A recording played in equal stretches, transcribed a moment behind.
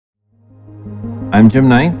I'm Jim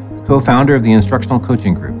Knight, co-founder of the Instructional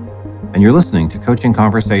Coaching Group, and you're listening to Coaching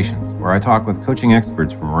Conversations, where I talk with coaching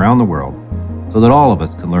experts from around the world so that all of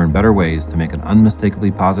us can learn better ways to make an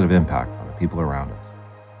unmistakably positive impact on the people around us.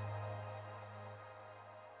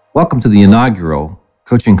 Welcome to the inaugural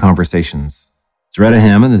Coaching Conversations. Zaretta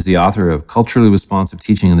Hammond is the author of Culturally Responsive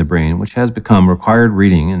Teaching in the Brain, which has become required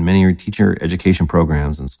reading in many teacher education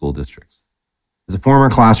programs and school districts. As a former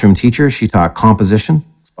classroom teacher, she taught composition,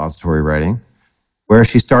 expository writing, where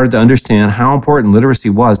she started to understand how important literacy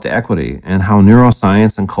was to equity and how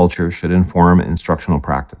neuroscience and culture should inform instructional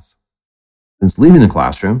practice. Since leaving the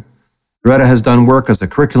classroom, Zaretta has done work as a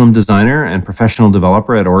curriculum designer and professional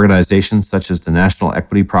developer at organizations such as the National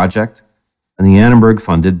Equity Project and the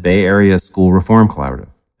Annenberg-funded Bay Area School Reform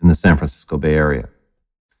Collaborative in the San Francisco Bay Area.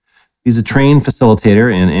 He's a trained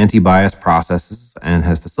facilitator in anti-bias processes and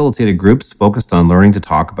has facilitated groups focused on learning to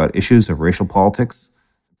talk about issues of racial politics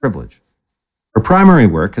and privilege. Her primary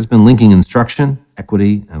work has been linking instruction,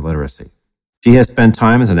 equity, and literacy. She has spent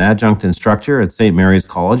time as an adjunct instructor at St. Mary's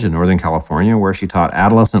College in Northern California, where she taught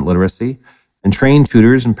adolescent literacy and trained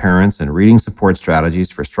tutors and parents in reading support strategies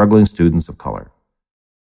for struggling students of color.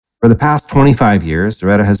 For the past 25 years,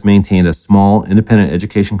 Zaretta has maintained a small, independent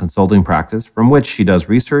education consulting practice from which she does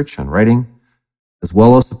research and writing, as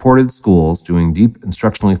well as supported schools doing deep,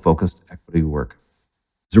 instructionally focused equity work.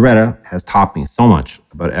 Zaretta has taught me so much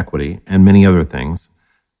about equity and many other things.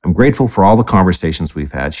 I'm grateful for all the conversations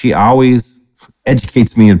we've had. She always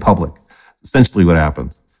educates me in public, essentially what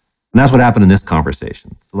happens. And that's what happened in this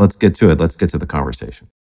conversation. So let's get to it. Let's get to the conversation.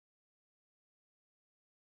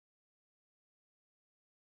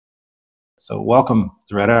 So welcome,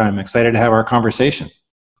 Zaretta. I'm excited to have our conversation.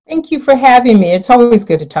 Thank you for having me. It's always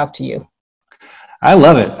good to talk to you. I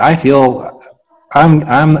love it. I feel I'm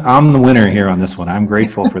the winner here on this one. I'm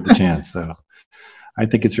grateful for the chance. So I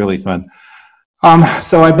think it's really fun.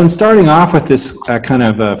 So I've been starting off with this kind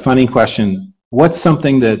of a funny question. What's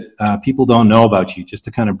something that people don't know about you, just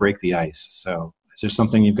to kind of break the ice? So is there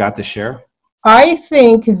something you've got to share? I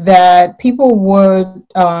think that people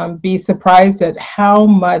would be surprised at how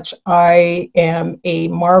much I am a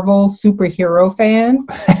Marvel superhero fan.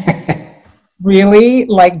 Really,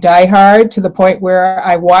 like Die Hard, to the point where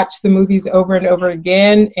I watch the movies over and over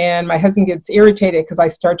again, and my husband gets irritated because I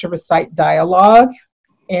start to recite dialogue.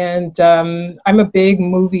 And I'm a big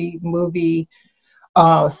movie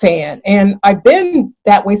fan, and I've been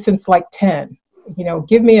that way since like 10. You know,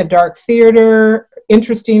 give me a dark theater,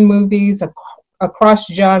 interesting movies across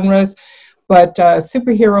genres, but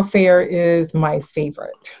superhero fare is my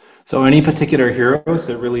favorite. So any particular heroes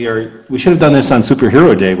that really are, we should have done this on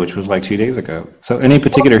Superhero Day, which was like 2 days ago. So any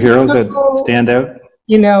particular heroes that stand out?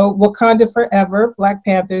 You know, Wakanda Forever, Black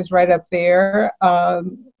Panther's right up there.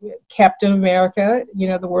 Captain America, you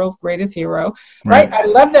know, the world's greatest hero, right? I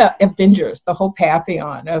love the Avengers, the whole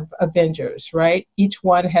pantheon of Avengers, right? Each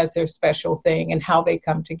one has their special thing and how they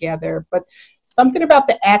come together. But something about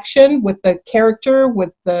the action with the character,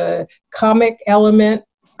 with the comic element,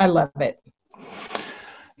 I love it.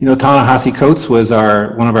 You know, Ta-Nehisi Coates was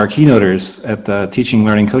one of our keynoters at the Teaching,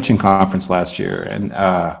 Learning, Coaching Conference last year. And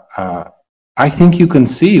I think you can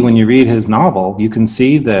see when you read his novel, you can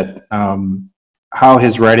see that how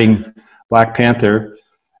his writing Black Panther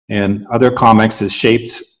and other comics has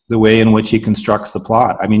shaped the way in which he constructs the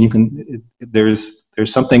plot. I mean, there's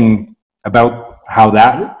something about how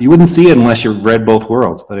that, you wouldn't see it unless you've read both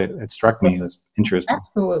worlds, but it struck me as interesting.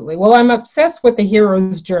 Absolutely. Well, I'm obsessed with the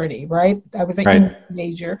hero's journey, right? I was a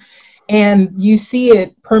teenager, and you see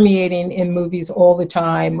it permeating in movies all the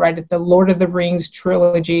time, right? At the Lord of the Rings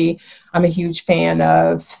trilogy, I'm a huge fan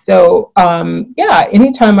of. So,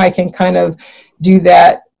 anytime I can kind of do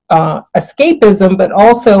that escapism, but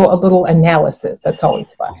also a little analysis, that's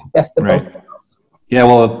always fun. Best of both worlds. Yeah,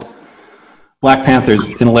 well, Black Panther's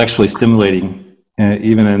intellectually stimulating,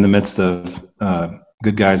 even in the midst of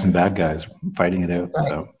good guys and bad guys fighting it out.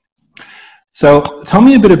 Right. So tell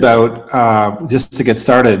me a bit about, just to get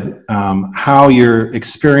started, how your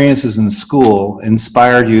experiences in school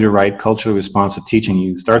inspired you to write Culturally Responsive Teaching.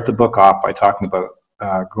 You start the book off by talking about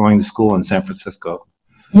going to school in San Francisco.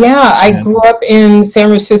 Yeah, I grew up in San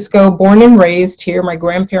Francisco, born and raised here. My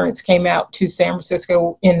grandparents came out to San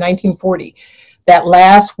Francisco in 1940. That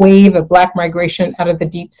last wave of Black migration out of the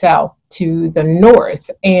Deep South to the North.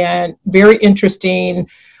 And very interesting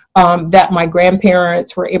that my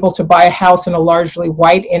grandparents were able to buy a house in a largely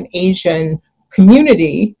white and Asian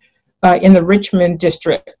community in the Richmond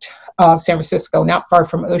district of San Francisco, not far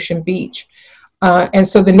from Ocean Beach. And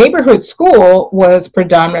so the neighborhood school was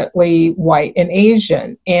predominantly white and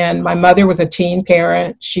Asian. And my mother was a teen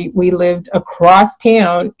parent. We lived across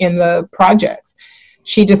town in the projects.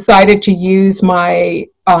 She decided to use my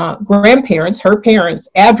grandparents, her parents'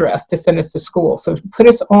 address to send us to school. So put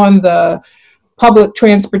us on the public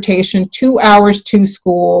transportation, 2 hours to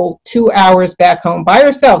school, 2 hours back home by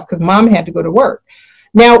ourselves because mom had to go to work.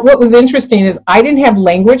 Now, what was interesting is I didn't have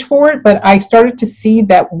language for it, but I started to see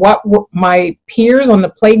that what my peers on the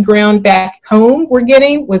playground back home were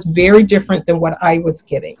getting was very different than what I was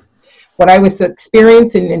getting. What I was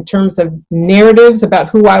experiencing in terms of narratives about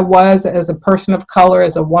who I was as a person of color,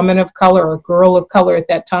 as a woman of color, or a girl of color at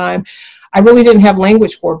that time, I really didn't have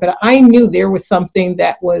language for it, but I knew there was something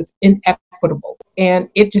that was inequitable, and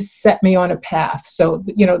it just set me on a path. So,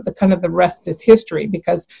 the kind of the rest is history,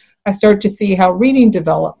 because I started to see how reading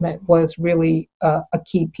development was really a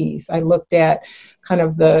key piece. I looked at kind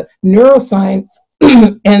of the neuroscience,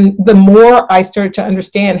 and the more I started to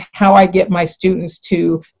understand how I get my students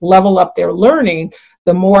to level up their learning,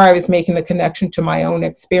 the more I was making the connection to my own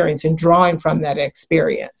experience and drawing from that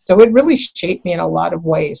experience. So it really shaped me in a lot of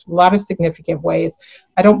ways, a lot of significant ways.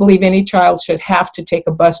 I don't believe any child should have to take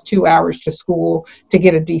a bus 2 hours to school to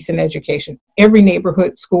get a decent education. Every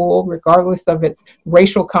neighborhood school, regardless of its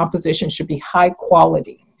racial composition, should be high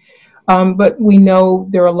quality. But we know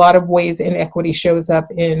there are a lot of ways inequity shows up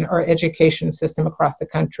in our education system across the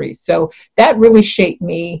country. So that really shaped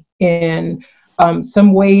me in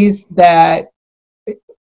some ways that,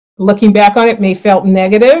 looking back on it, may felt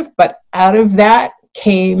negative, but out of that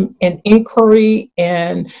came an inquiry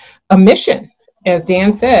and a mission. As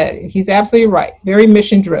Dan said, he's absolutely right, very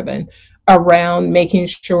mission driven around making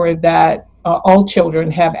sure that all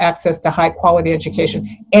children have access to high quality education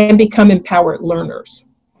and become empowered learners.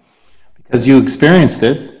 Because you experienced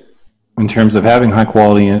it in terms of having high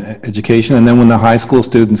quality education, and then when the high school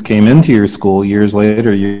students came into your school years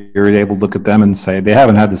later, you're able to look at them and say, they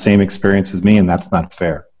haven't had the same experience as me, and that's not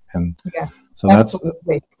fair. And yeah, so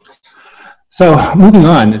absolutely. So moving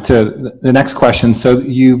on to the next question. So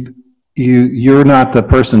you're not the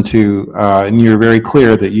person to, and you're very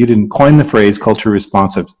clear that you didn't coin the phrase culturally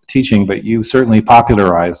responsive teaching, but you certainly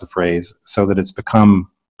popularized the phrase so that it's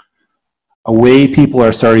become a way people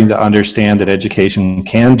are starting to understand that education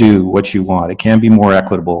can do what you want. It can be more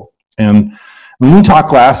equitable. And when we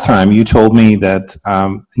talked last time, you told me that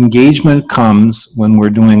engagement comes when we're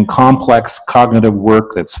doing complex cognitive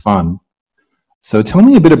work that's fun. So tell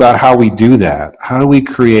me a bit about how we do that. How do we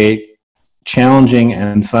create challenging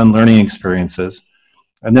and fun learning experiences?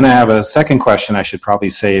 And then I have a second question I should probably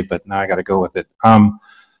save, but now I got to go with it.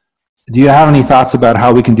 Do you have any thoughts about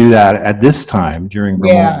how we can do that at this time during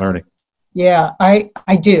remote learning? Yeah, I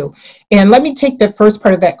do. And let me take the first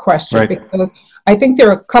part of that question, because I think there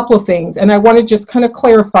are a couple of things, and I want to just kind of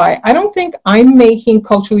clarify. I don't think I'm making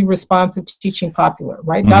culturally responsive teaching popular,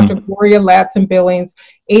 right? Mm-hmm. Dr. Gloria Ladson-Billings,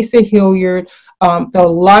 Asa Hilliard, there are a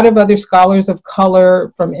lot of other scholars of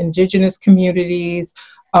color from indigenous communities,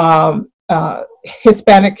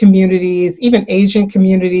 Hispanic communities, even Asian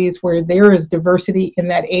communities where there is diversity in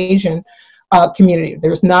that Asian community.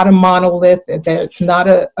 There's not a monolith. There's not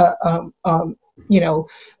a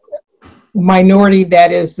minority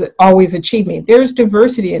that is always achieving. There's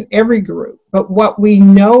diversity in every group. But what we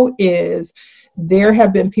know is there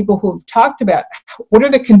have been people who have talked about what are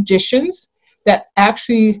the conditions that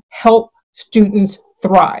actually help students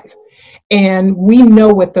thrive. And we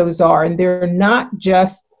know what those are. And they're not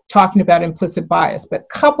just talking about implicit bias, but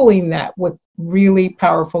coupling that with really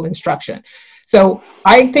powerful instruction. So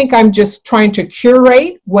I think I'm just trying to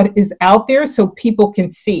curate what is out there so people can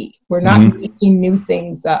see. We're not making new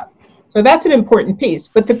things up. So that's an important piece.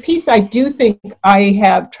 But the piece I do think I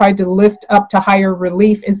have tried to lift up to higher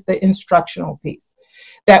relief is the instructional piece.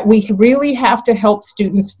 That we really have to help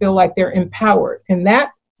students feel like they're empowered. And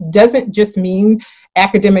that doesn't just mean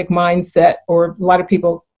academic mindset, or a lot of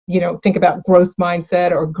people think about growth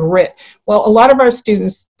mindset or grit. Well, a lot of our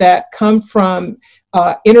students that come from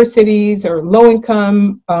inner cities or low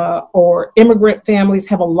income or immigrant families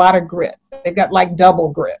have a lot of grit. They've got like double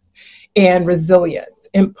grit and resilience.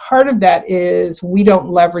 And part of that is we don't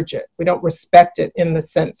leverage it. We don't respect it in the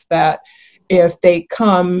sense that if they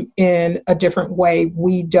come in a different way,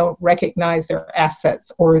 we don't recognize their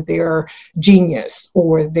assets or their genius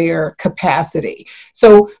or their capacity.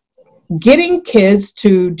 So getting kids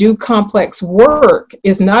to do complex work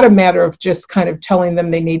is not a matter of just kind of telling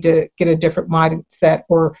them they need to get a different mindset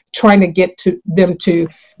or trying to get them to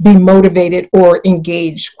be motivated or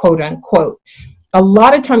engaged, quote unquote. A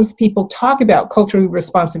lot of times people talk about culturally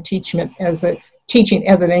responsive teaching as a teaching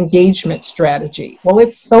as an engagement strategy. Well,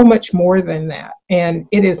 it's so much more than that. And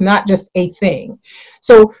it is not just a thing.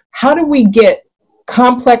 So how do we get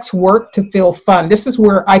complex work to feel fun? This is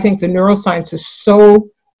where I think the neuroscience is so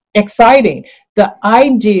exciting. The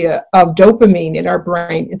idea of dopamine in our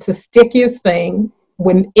brain, it's the stickiest thing.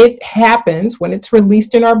 When it happens, when it's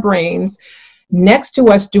released in our brains, next to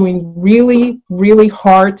us doing really, really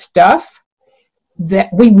hard stuff, that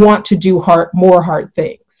we want to do more hard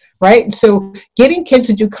things, right? So getting kids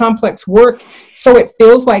to do complex work so it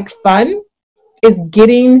feels like fun is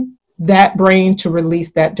getting that brain to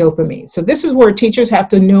release that dopamine. So this is where teachers have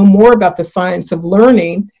to know more about the science of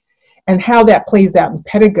learning and how that plays out in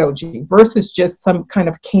pedagogy versus just some kind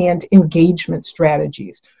of canned engagement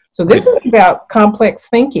strategies. So this is about complex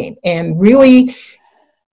thinking and really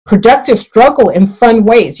productive struggle in fun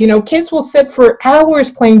ways. You know, kids will sit for hours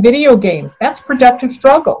playing video games. That's productive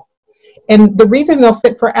struggle. And the reason they'll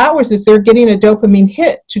sit for hours is they're getting a dopamine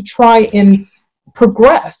hit to try and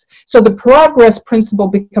progress. So the progress principle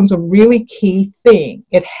becomes a really key thing.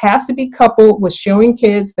 It has to be coupled with showing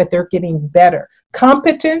kids that they're getting better.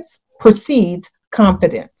 Competence precedes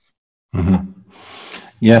confidence. Mm-hmm.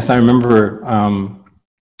 Yes, I remember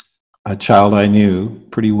a child I knew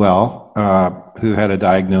pretty well who had a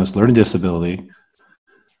diagnosed learning disability.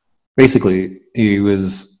 Basically,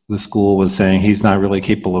 the school was saying he's not really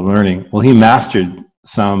capable of learning. Well, he mastered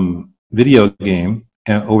some video game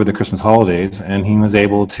over the Christmas holidays, and he was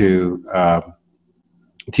able to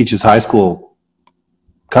teach his high school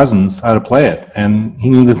cousins how to play it. And he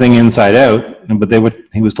knew the thing inside out, but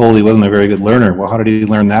he was told he wasn't a very good learner. Well, how did he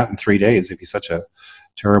learn that in 3 days if he's such a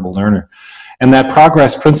terrible learner? And that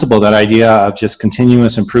progress principle, that idea of just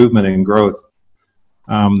continuous improvement and growth,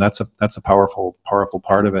 that's a powerful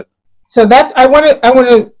part of it. So that I want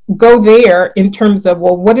to go there in terms of,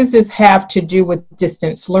 well, what does this have to do with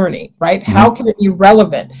distance learning, right? Mm-hmm. How can it be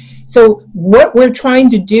relevant? So what we're trying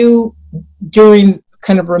to do during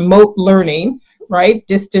kind of remote learning, right,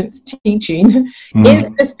 distance teaching, mm-hmm. is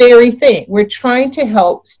this very thing. We're trying to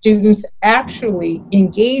help students actually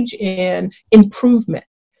engage in improvement,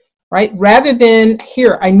 right? Rather than,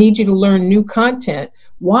 here, I need you to learn new content.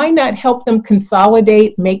 Why not help them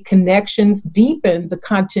consolidate, make connections, deepen the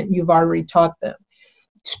content you've already taught them,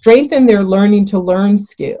 strengthen their learning to learn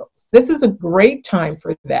skills? This is a great time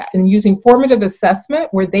for that. And using formative assessment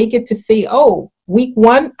where they get to see, oh, week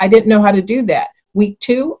 1, I didn't know how to do that. Week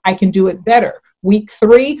 2, I can do it better. Week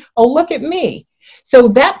 3, oh, look at me. So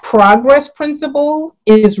that progress principle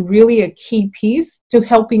is really a key piece to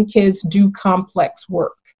helping kids do complex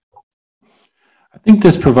work. I think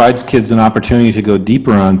this provides kids an opportunity to go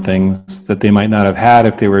deeper on things that they might not have had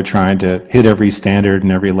if they were trying to hit every standard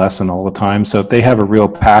and every lesson all the time. So if they have a real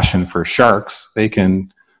passion for sharks, they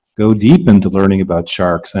can go deep into learning about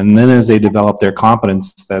sharks. And then as they develop their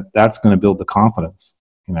competence, that's going to build the confidence.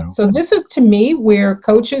 You know? So this is, to me, where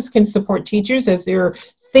coaches can support teachers as they're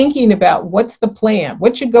thinking about what's the plan,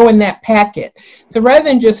 what should go in that packet. So rather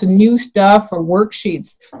than just new stuff or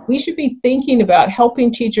worksheets, we should be thinking about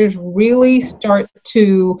helping teachers really start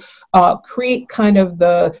to create kind of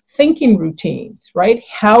the thinking routines, right?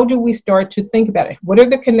 How do we start to think about it? What are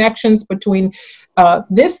the connections between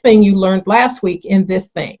this thing you learned last week and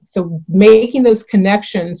this thing? So making those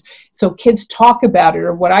connections so kids talk about it,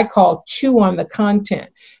 or what I call chew on the content.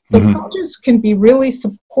 So mm-hmm. coaches can be really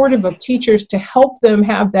supportive of teachers to help them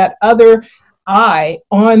have that other eye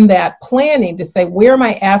on that planning to say, where am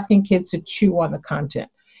I asking kids to chew on the content?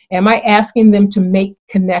 Am I asking them to make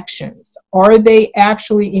connections? Are they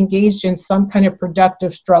actually engaged in some kind of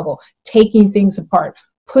productive struggle, taking things apart,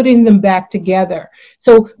 putting them back together?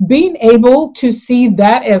 So being able to see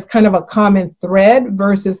that as kind of a common thread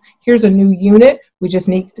versus here's a new unit, we just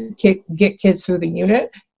need to get kids through the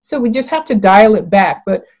unit. So we just have to dial it back.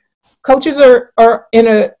 But coaches are in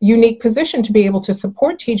a unique position to be able to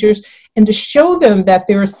support teachers and to show them that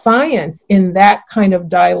there is science in that kind of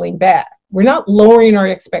dialing back. We're not lowering our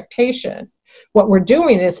expectation. What we're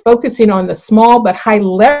doing is focusing on the small but high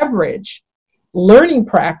leverage learning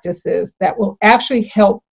practices that will actually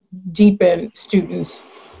help deepen students'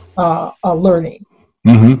 learning.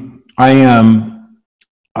 Mm-hmm.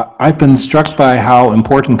 I've been struck by how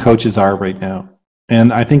important coaches are right now.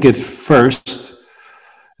 And I think at first,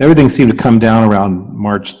 everything seemed to come down around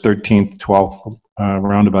March 13th, 12th,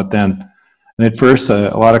 around about then. And at first,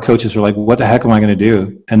 a lot of coaches were like, what the heck am I going to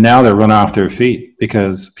do? And now they're run off their feet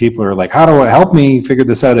because people are like, how do I help me figure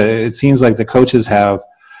this out? It seems like the coaches have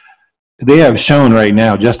shown right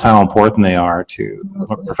now just how important they are to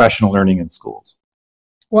professional learning in schools.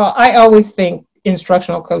 Well, I always think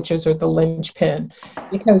instructional coaches are the linchpin,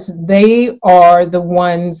 because they are the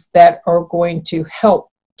ones that are going to help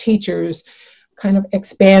teachers kind of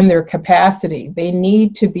expand their capacity. They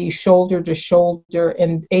need to be shoulder to shoulder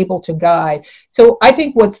and able to guide. So I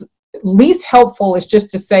think what's least helpful is just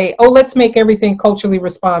to say, oh, let's make everything culturally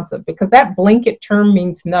responsive, because that blanket term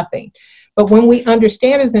means nothing. But when we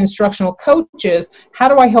understand as instructional coaches, how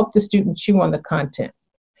do I help the student chew on the content?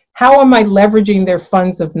 How am I leveraging their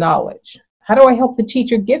funds of knowledge? How do I help the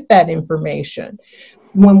teacher get that information?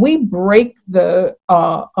 When we break the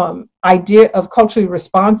idea of culturally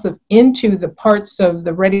responsive into the parts of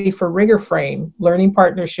the Ready for Rigor frame, learning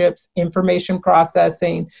partnerships, information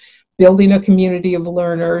processing, building a community of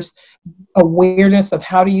learners, awareness of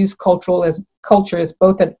how to use culture as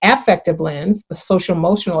both an affective lens, the social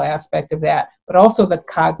emotional aspect of that, but also the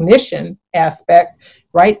cognition aspect,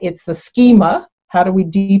 right? It's the schema. How do we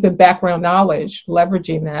deepen background knowledge,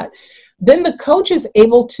 leveraging that? Then the coach is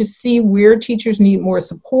able to see where teachers need more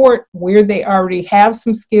support, where they already have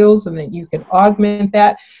some skills, and then you can augment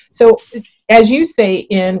that. So as you say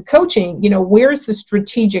in coaching, where's the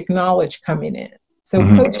strategic knowledge coming in? So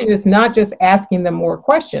coaching is not just asking them more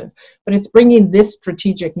questions, but it's bringing this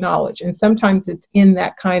strategic knowledge. And sometimes it's in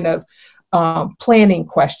that kind of planning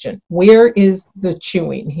question. Where is the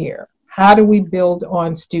chewing here? How do we build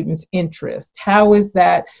on students' interest? How is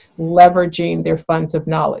that leveraging their funds of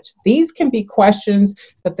knowledge? These can be questions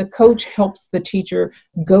that the coach helps the teacher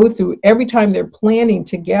go through every time they're planning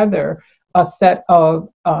together a set of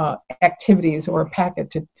activities or a packet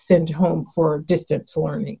to send home for distance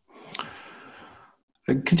learning.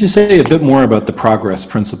 Could you say a bit more about the progress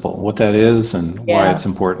principle, what that is and why it's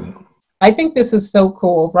important? I think this is so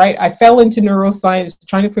cool, right? I fell into neuroscience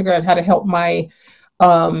trying to figure out how to help my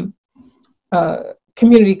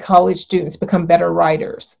community college students become better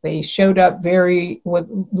writers. They showed up with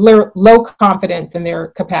low confidence in their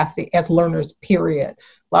capacity as learners, period.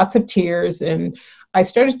 Lots of tears. And I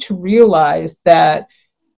started to realize that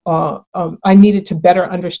I needed to better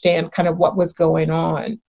understand kind of what was going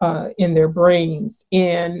on in their brains.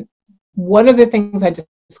 And one of the things I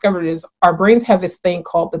discovered is our brains have this thing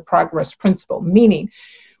called the progress principle, meaning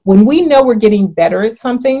when we know we're getting better at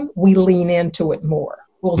something, we lean into it more.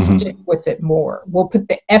 We'll stick with it more. We'll put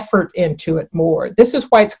the effort into it more. This is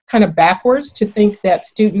why it's kind of backwards to think that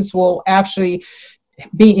students will actually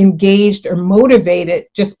be engaged or motivated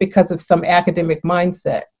just because of some academic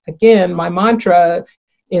mindset. Again, my mantra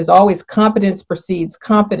is always competence precedes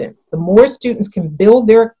confidence. The more students can build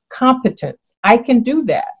their competence, I can do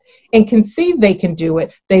that, and can see they can do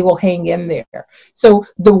it, they will hang in there. So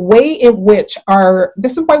the way in which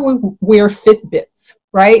this is why we wear Fitbits,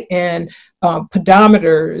 right? And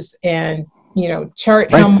pedometers and,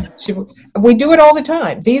 chart how much. We do it all the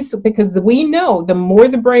time. Because we know the more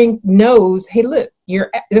the brain knows, hey, look,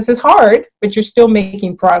 this is hard, but you're still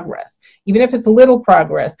making progress. Even if it's a little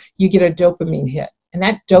progress, you get a dopamine hit. And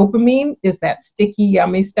that dopamine is that sticky,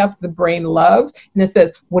 yummy stuff the brain loves. And it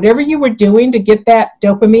says, whatever you were doing to get that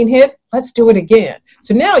dopamine hit, let's do it again.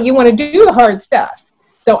 So now you want to do the hard stuff.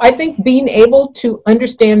 So I think being able to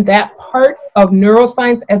understand that part of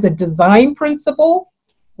neuroscience as a design principle,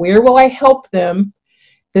 where will I help them?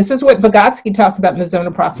 This is what Vygotsky talks about in the zone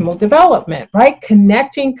of proximal development, right?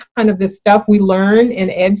 Connecting kind of this stuff we learn in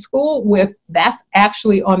ed school with that's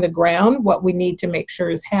actually on the ground, what we need to make sure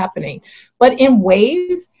is happening, but in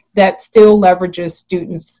ways that still leverages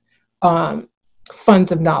students'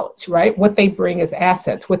 funds of knowledge, right? What they bring as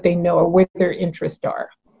assets, what they know, or where their interests are.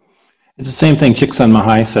 It's the same thing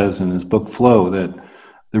Csikszentmihalyi says in his book Flow, that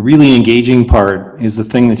the really engaging part is the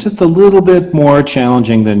thing that's just a little bit more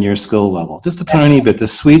challenging than your skill level. Just a tiny bit. The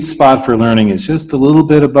sweet spot for learning is just a little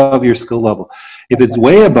bit above your skill level. If it's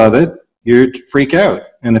way above it, you freak out.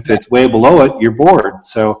 And if it's way below it, you're bored.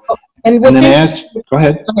 So, and then go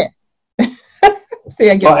ahead. Okay. See,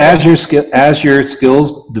 I guess as your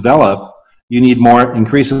skills develop, you need more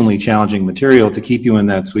increasingly challenging material to keep you in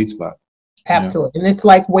that sweet spot. Absolutely. And it's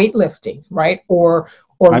like weightlifting, right? Or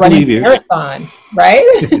running a marathon,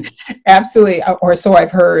 right? Absolutely. Or so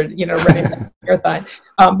I've heard, running a marathon.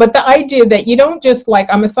 But the idea that you don't just I'm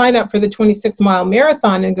going to sign up for the 26-mile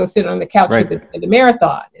marathon and go sit on the couch at the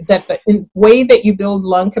marathon. That the way that you build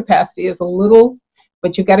lung capacity is a little,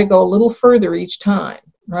 but you got to go a little further each time,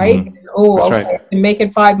 right? I can make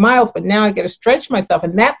it 5 miles, but now I got to stretch myself.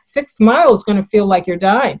 And that 6 miles is going to feel like you're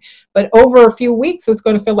dying. But over a few weeks, it's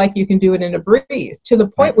going to feel like you can do it in a breeze, to the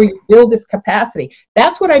point where you build this capacity.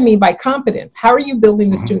 That's what I mean by competence. How are you building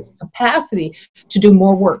the student's capacity to do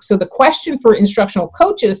more work? So the question for instructional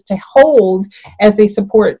coaches to hold as they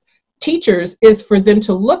support teachers is for them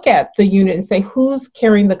to look at the unit and say, who's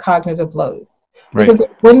carrying the cognitive load? Right. Because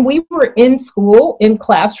when we were in school, in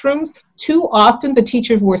classrooms, too often the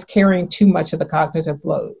teachers were carrying too much of the cognitive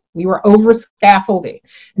load. We were over scaffolding.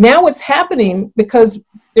 Now what's happening, because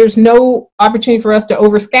there's no opportunity for us to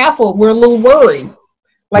over scaffold, we're a little worried.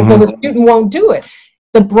 Like, well, the student won't do it.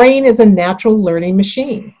 The brain is a natural learning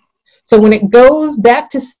machine. So when it goes back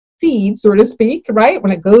to seed, so to speak, right?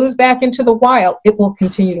 When it goes back into the wild, it will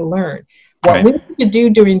continue to learn. What we need to do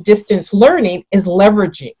during distance learning is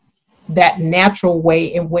leveraging that natural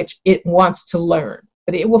way in which it wants to learn.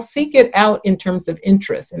 But it will seek it out in terms of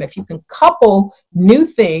interest. And if you can couple new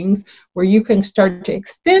things where you can start to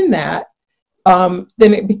extend that,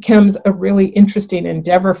 then it becomes a really interesting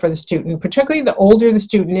endeavor for the student. Particularly the older the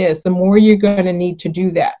student is, the more you're going to need to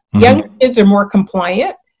do that. Younger kids are more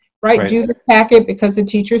compliant, right? Do the packet because the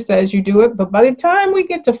teacher says you do it. But by the time we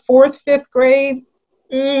get to 4th, 5th grade,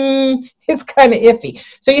 it's kind of iffy.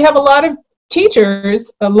 So you have a lot of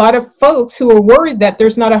teachers, a lot of folks who are worried that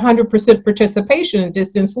there's not 100% participation in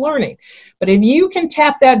distance learning. But if you can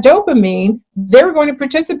tap that dopamine, they're going to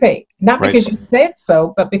participate. Not because you said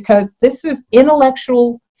so, but because this is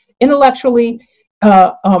intellectually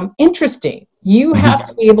interesting. You have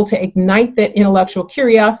to be able to ignite that intellectual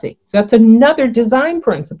curiosity. So that's another design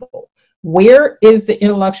principle. Where is the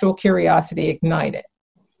intellectual curiosity ignited?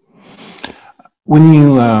 When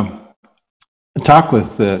you talk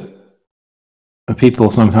with the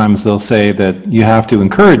people, sometimes they'll say that you have to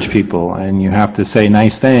encourage people and you have to say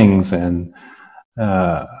nice things and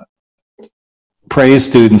praise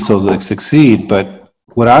students so they succeed. But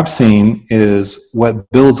what I've seen is what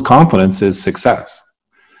builds confidence is success.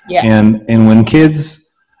 Yeah. And when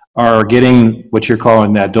kids are getting what you're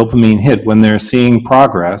calling that dopamine hit, when they're seeing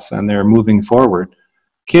progress and they're moving forward,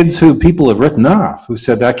 kids who people have written off, who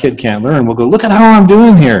said that kid can't learn, will go, look at how I'm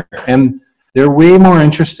doing here. And they're way more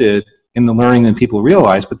interested in the learning than people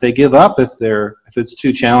realize, but they give up if it's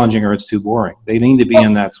too challenging or it's too boring. They need to be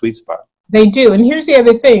in that sweet spot. They do. And here's the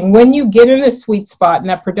other thing. When you get in the sweet spot in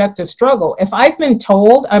that productive struggle, if I've been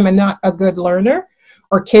told I'm not a good learner,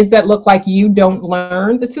 or kids that look like you don't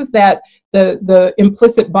learn, this is that the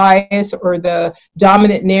implicit bias or the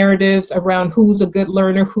dominant narratives around who's a good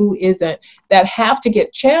learner, who isn't, that have to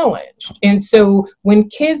get challenged. And so when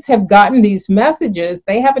kids have gotten these messages,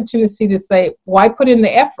 they have a tendency to say, why put in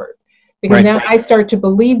the effort? Because now I start to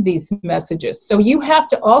believe these messages. So you have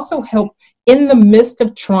to also help in the midst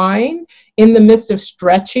of trying, in the midst of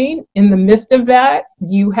stretching, in the midst of that,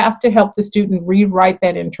 you have to help the student rewrite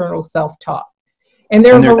that internal self-talk. And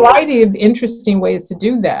there are a variety of interesting ways to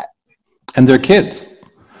do that. And they're kids.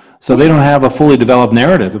 So they don't have a fully developed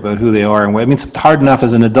narrative about who they are. And I mean, it's hard enough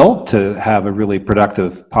as an adult to have a really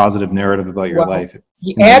productive, positive narrative about your life.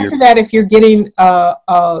 You add to that if you're getting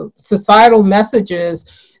societal messages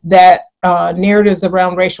that narratives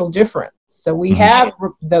around racial difference. So we have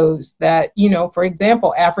those that, for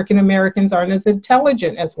example, African Americans aren't as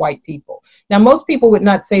intelligent as white people. Now, most people would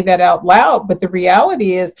not say that out loud, but the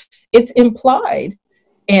reality is it's implied.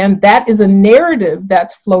 And that is a narrative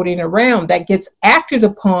that's floating around that gets acted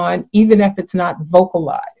upon, even if it's not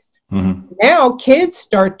vocalized. Now, kids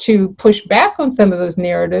start to push back on some of those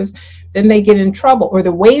narratives, then they get in trouble, or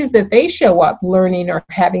the ways that they show up learning or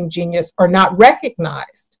having genius are not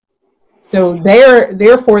recognized. So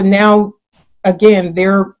therefore now, again,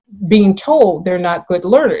 they're being told they're not good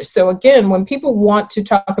learners. So again, when people want to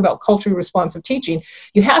talk about culturally responsive teaching,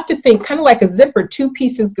 you have to think kind of like a zipper, two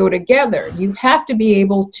pieces go together. You have to be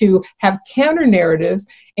able to have counter narratives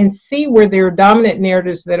and see where there are dominant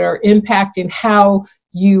narratives that are impacting how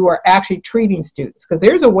you are actually treating students. Because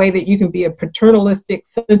there's a way that you can be a paternalistic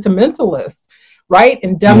sentimentalist, right?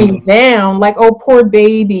 And dumbing down like, oh, poor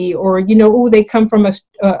baby, or, oh, they come from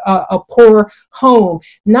a poor home.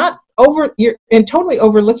 You're totally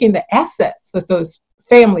overlooking the assets that those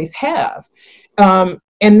families have.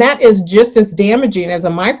 And that is just as damaging as a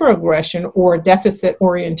microaggression or deficit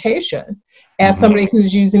orientation as somebody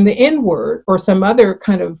who's using the N-word or some other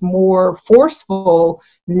kind of more forceful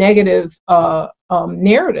negative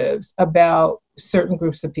narratives about certain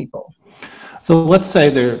groups of people. So let's say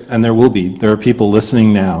there are people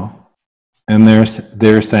listening now, and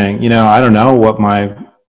they're saying, I don't know what my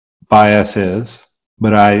bias is,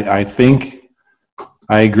 but I think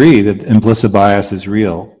I agree that implicit bias is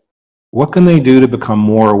real. What can they do to become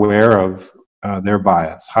more aware of their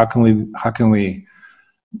bias? How can we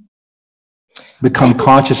become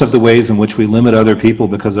conscious of the ways in which we limit other people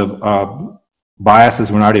because of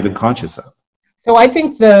biases we're not even conscious of? So I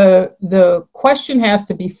think the question has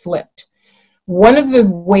to be flipped. one of the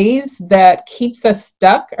ways that keeps us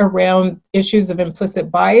stuck around issues of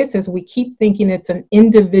implicit bias is we keep thinking it's an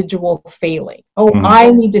individual failing. Oh,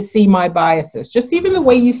 I need to see my biases. Just even the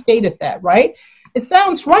way you stated that, right? It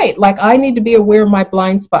sounds right. Like I need to be aware of my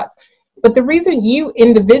blind spots. But the reason you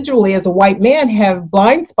individually as a white man have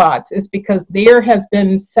blind spots is because there has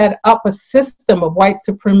been set up a system of white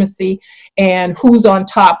supremacy and who's on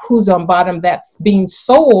top, who's on bottom, that's being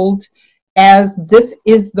sold as this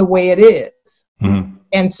is the way it is.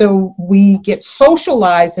 And so we get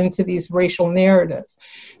socialized into these racial narratives.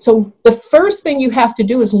 So the first thing you have to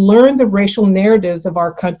do is learn the racial narratives of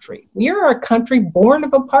our country. We are a country born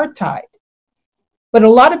of apartheid. But a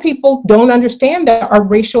lot of people don't understand that our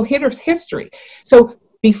racial history. So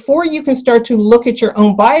before you can start to look at your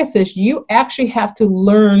own biases, you actually have to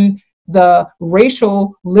learn the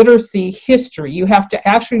racial literacy history. You have to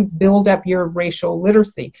actually build up your racial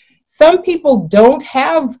literacy. Some people don't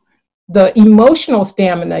have the emotional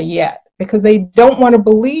stamina yet because they don't want to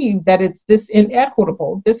believe that it's this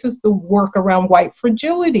inequitable. This is the work around white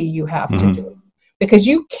fragility you have to do. Because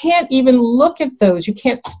you can't even look at those. You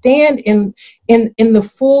can't stand in the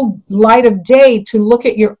full light of day to look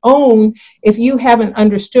at your own if you haven't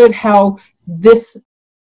understood how this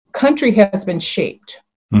country has been shaped.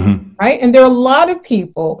 Right? And there are a lot of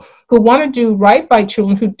people who want to do right by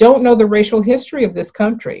children who don't know the racial history of this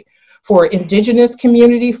country. For indigenous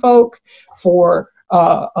community folk, for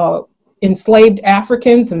enslaved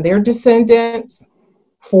Africans and their descendants,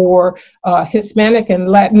 for Hispanic and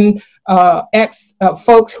Latin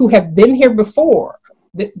folks who have been here before.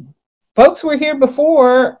 Folks were here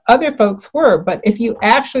before other folks were, but if you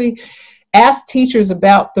actually ask teachers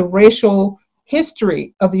about the racial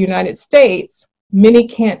history of the United States, many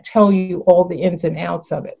can't tell you all the ins and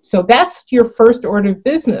outs of it. So that's your first order of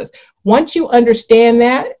business. Once you understand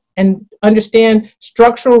that and understand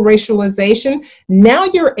structural racialization, now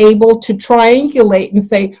you're able to triangulate and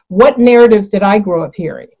say, what narratives did I grow up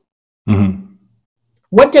hearing?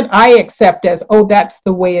 What did I accept as, oh, that's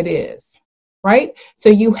the way it is, right? So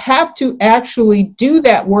you have to actually do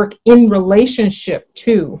that work in relationship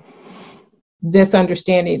to this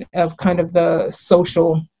understanding of kind of the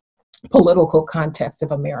social, political context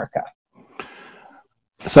of America.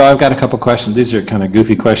 So I've got a couple questions. These are kind of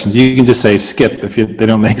goofy questions. You can just say skip if they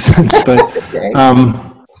don't make sense. But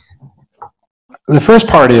the first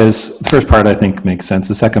part I think makes sense.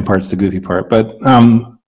 The second part's the goofy part. But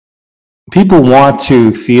people want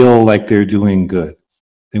to feel like they're doing good.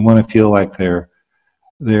 They want to feel like they're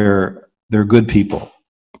good people.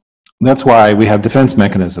 That's why we have defense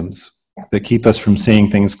mechanisms that keep us from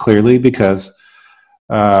seeing things clearly. Because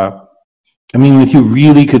if you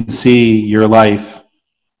really could see your life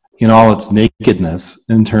in all its nakedness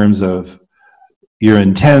in terms of your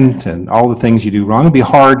intent and all the things you do wrong, it'd be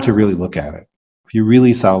hard to really look at it if you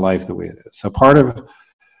really saw life the way it is. So part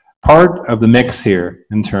of the mix here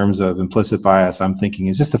in terms of implicit bias, I'm thinking,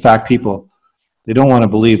 is just the fact people, they don't want to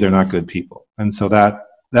believe they're not good people. And so that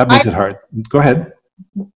makes it hard. Go ahead.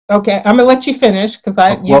 Okay, I'm gonna let you finish because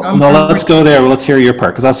let's go there. Let's hear your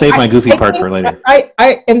part because I'll save my goofy part for later.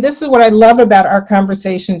 And this is what I love about our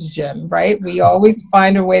conversations, Jim. Right? We always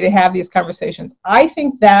find a way to have these conversations. I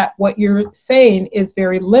think that what you're saying is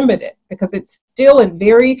very limited because it's still a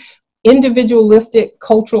very individualistic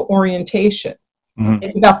cultural orientation.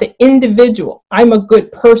 It's about the individual. I'm a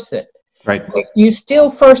good person. Right. You still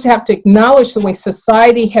first have to acknowledge the way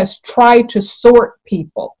society has tried to sort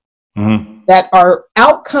people. That are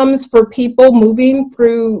outcomes for people moving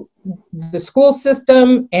through the school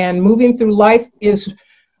system and moving through life is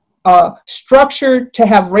structured to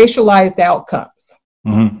have racialized outcomes.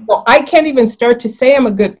 So I can't even start to say I'm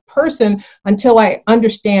a good person until I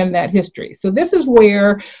understand that history. So this is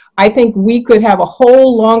where I think we could have a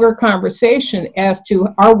whole longer conversation as to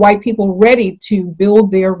are white people ready to build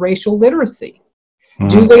their racial literacy?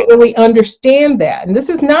 Do they really understand that? And this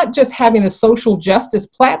is not just having a social justice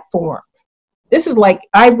platform. This is like,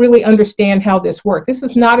 I really understand how this works. This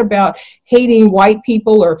is not about hating white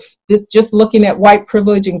people or just looking at white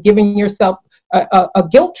privilege and giving yourself a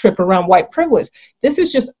guilt trip around white privilege. This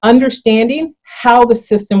is just understanding how the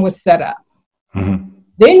system was set up.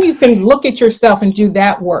 Then you can look at yourself and do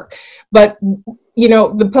that work. But,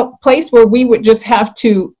 the place where we would just have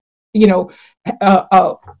to,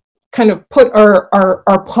 kind of put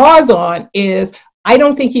our pause on is, I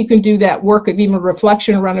don't think you can do that work of even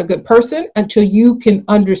reflection around a good person until you can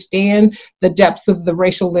understand the depths of the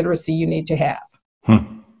racial literacy you need to have.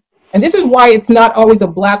 And this is why it's not always a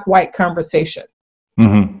black-white conversation,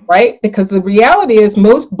 right? Because the reality is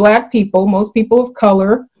most Black people, most people of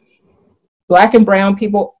color, Black and brown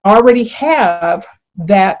people already have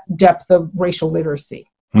that depth of racial literacy.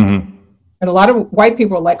 Mm-hmm. And a lot of white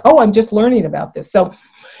people are like, oh, I'm just learning about this. So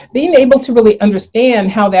being able to really understand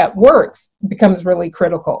how that works becomes really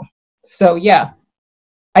critical. So yeah,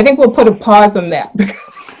 I think we'll put a pause on that because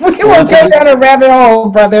we won't go down a rabbit hole,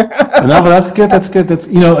 brother. No, but that's good. That's good. That's,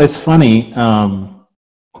 it's funny.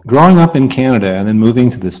 Growing up in Canada and then moving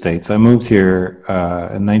to the States, I moved here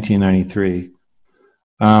in 1993.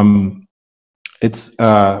 It's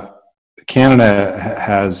Canada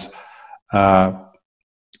has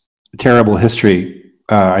terrible history,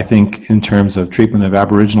 I think, in terms of treatment of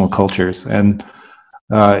Aboriginal cultures, and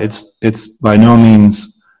it's by no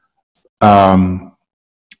means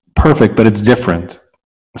perfect, but it's different.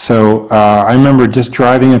 So I remember just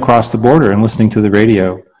driving across the border and listening to the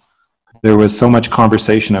radio. There was so much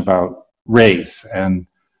conversation about race, and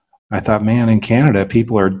I thought, man, in Canada,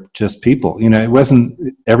 people are just people. It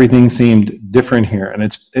wasn't, everything seemed different here.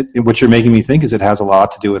 And what you're making me think is it has a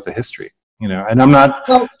lot to do with the history, and I'm not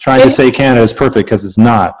trying to say Canada is perfect, because it's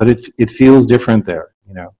not, but it feels different there,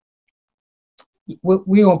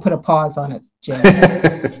 We won't put a pause on it, Jim.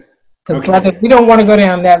 Because brother, we don't want to go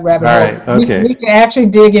down that rabbit hole. All right, okay. We can actually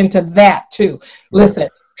dig into that too. Listen,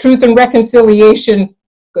 Truth and Reconciliation,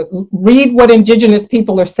 read what Indigenous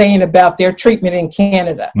people are saying about their treatment in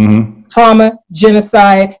Canada. Mm-hmm. Trauma,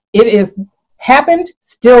 genocide, it is happened,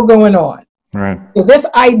 still going on. Right. So this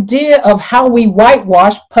idea of how we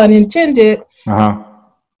whitewash, pun intended,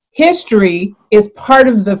 history is part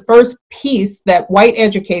of the first piece that white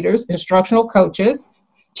educators, instructional coaches,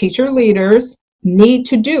 teacher leaders need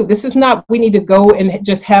to do. This is not, we need to go and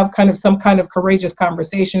just have some kind of courageous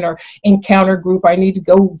conversation or encounter group. I need to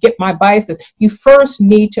go get my biases. You first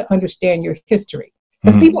need to understand your history,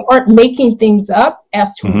 because people aren't making things up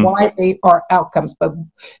as to why they are outcomes, but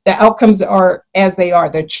the outcomes are as they are,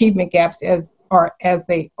 the achievement gaps are as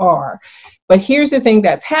they are. But here's the thing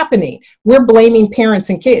that's happening. We're blaming parents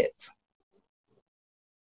and kids.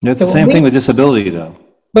 It's the same thing with disability, though.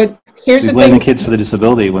 But here's the thing. Blaming kids for the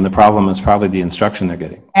disability when the problem is probably the instruction they're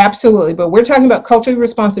getting. Absolutely. But we're talking about culturally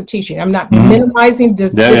responsive teaching. I'm not minimizing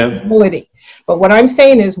disability. But what I'm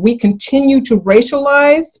saying is we continue to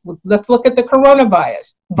racialize. Let's look at the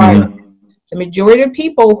coronavirus. The majority of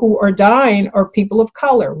people who are dying are people of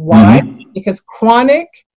color. Why? Because chronic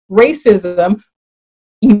racism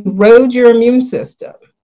erodes your immune system.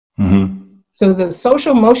 So the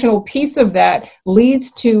social emotional piece of that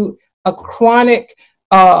leads to a chronic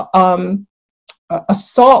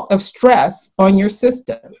assault of stress on your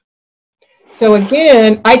system. So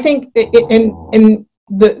again, I think in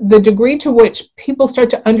the degree to which people start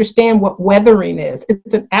to understand what weathering is,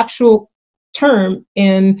 it's an actual term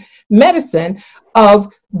in medicine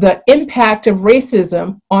of the impact of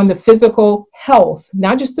racism on the physical health,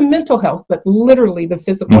 not just the mental health, but literally the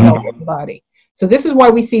physical health of the body. So this is why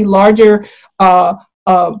we see larger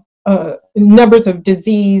numbers of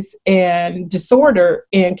disease and disorder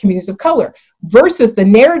in communities of color versus the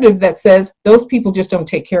narrative that says those people just don't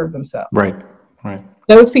take care of themselves. Right.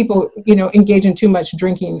 Those people, engage in too much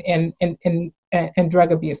drinking and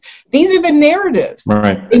drug abuse. These are the narratives.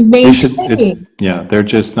 Right. They're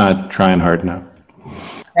just not trying hard enough.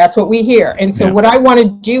 That's what we hear. And so what I want to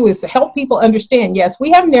do is help people understand, yes,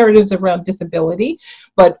 we have narratives around disability,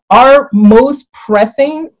 but our most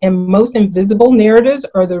pressing and most invisible narratives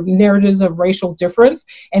are the narratives of racial difference,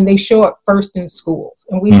 and they show up first in schools.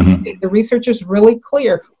 And we see the research is really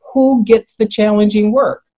clear who gets the challenging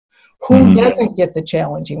work, who doesn't get the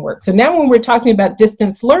challenging work. So now when we're talking about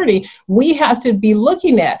distance learning, we have to be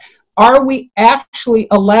looking at, are we actually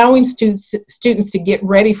allowing students to get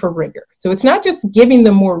ready for rigor? So it's not just giving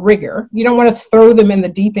them more rigor. You don't want to throw them in the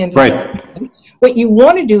deep end. Right. What you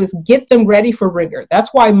want to do is get them ready for rigor.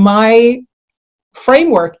 That's why my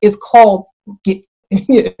framework is called Ready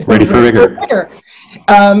for Rigor.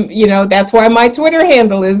 That's why my Twitter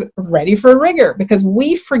handle is Ready for Rigor, because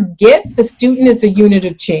we forget the student is a unit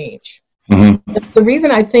of change. The reason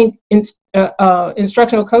I think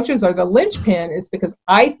instructional coaches are the linchpin is because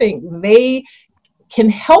I think they can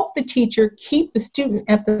help the teacher keep the student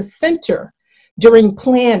at the center during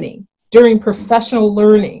planning, during professional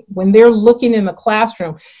learning, when they're looking in the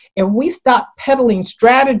classroom. If we stop peddling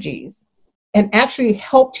strategies and actually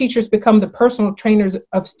help teachers become the personal trainers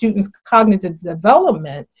of students' cognitive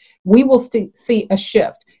development, we will see a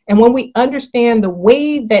shift. And when we understand the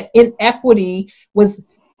way that inequity was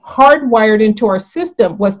hardwired into our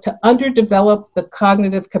system was to underdevelop the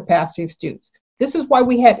cognitive capacity of students. This is why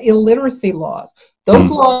we had illiteracy laws. Those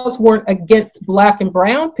laws weren't against Black and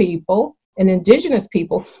brown people and indigenous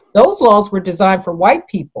people. Those laws were designed for white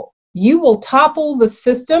people. You will topple the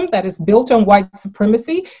system that is built on white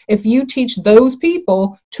supremacy if you teach those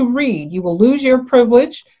people to read. You will lose your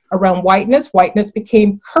privilege around whiteness. Whiteness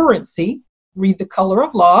became currency. Read The Color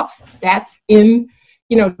of Law. That's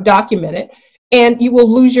documented. And you will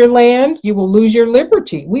lose your land. You will lose your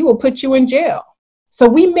liberty. We will put you in jail. So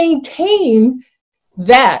we maintain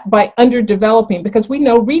that by underdeveloping, because we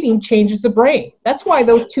know reading changes the brain. That's why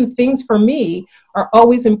those two things for me are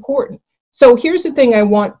always important. So here's the thing I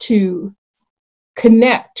want to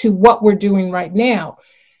connect to what we're doing right now.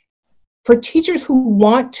 For teachers who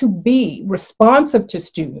want to be responsive to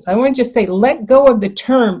students, I want to just say, let go of the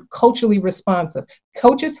term culturally responsive.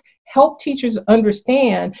 Coaches, help teachers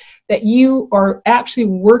understand that you are actually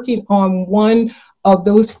working on one of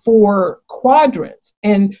those 4 quadrants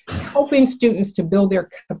and helping students to build their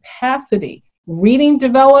capacity, reading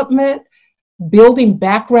development, building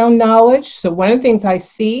background knowledge. So one of the things I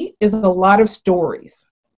see is a lot of stories,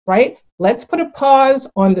 right? Let's put a pause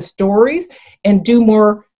on the stories and do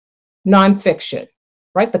more nonfiction,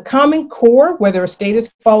 right? The Common Core, whether a state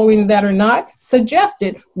is following that or not,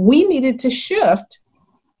 suggested we needed to shift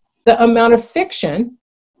the amount of fiction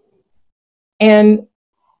and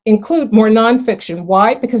include more nonfiction.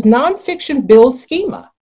 Why? Because nonfiction builds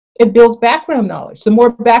schema. It builds background knowledge. The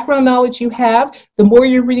more background knowledge you have, the more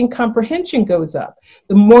your reading comprehension goes up.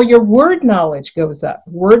 The more your word knowledge goes up.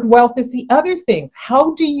 Word wealth is the other thing.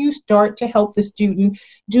 How do you start to help the student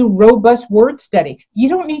do robust word study? You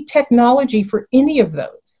don't need technology for any of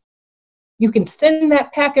those. You can send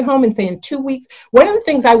that packet home and say in 2 weeks. One of the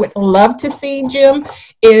things I would love to see, Jim,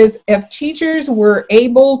 is if teachers were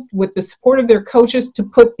able, with the support of their coaches, to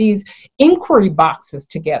put these inquiry boxes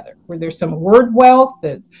together where there's some word wealth,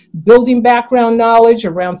 the building background knowledge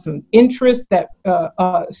around some interests that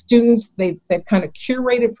students, they've kind of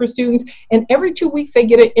curated for students. And every 2 weeks they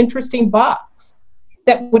get an interesting box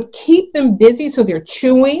that would keep them busy, so they're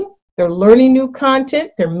chewing, they're learning new content,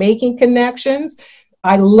 they're making connections.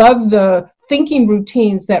 I love the thinking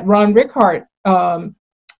routines that Ron Rickhart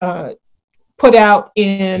put out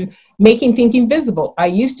in Making Thinking Visible. I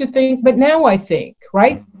used to think, but now I think,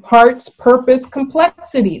 right? Parts, purpose,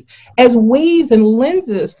 complexities as ways and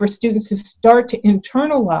lenses for students to start to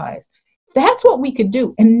internalize. That's what we could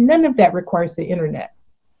do, and none of that requires the internet.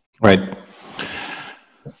 Right.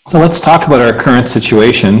 So let's talk about our current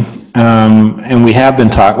situation. And we have been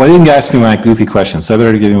talking. Well, you didn't ask me my goofy question, so I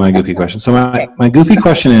better give you my goofy question. So my goofy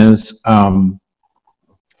question is, I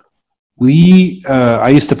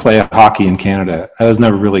used to play hockey in Canada. I was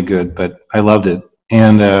never really good, but I loved it.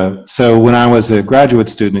 And so when I was a graduate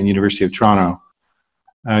student at the University of Toronto,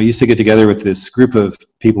 I used to get together with this group of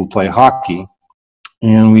people who play hockey,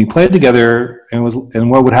 and we played together. And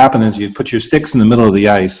what would happen is you'd put your sticks in the middle of the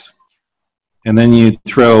ice, and then you'd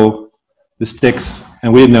throw the sticks,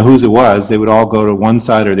 and we didn't know whose it was. They would all go to one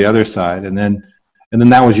side or the other side, and then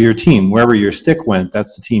that was your team. Wherever your stick went,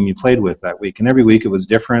 that's the team you played with that week. And every week it was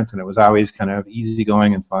different, and it was always kind of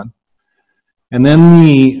easygoing and fun. And then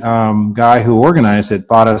the guy who organized it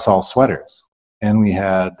bought us all sweaters, and we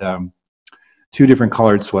had 2 different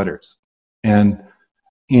colored sweaters. And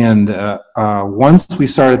once we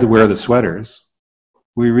started to wear the sweaters,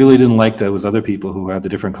 we really didn't like those other people who had the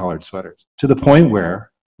different colored sweaters, to the point where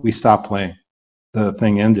we stopped playing. The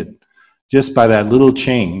thing ended just by that little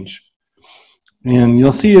change. And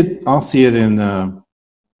you'll see it, I'll see it in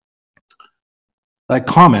like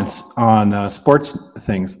comments on sports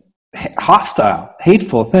things, hostile,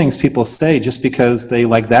 hateful things people say just because they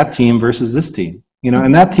like that team versus this team. You know,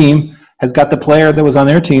 and that team has got the player that was on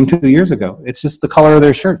their team 2 years ago. It's just the color of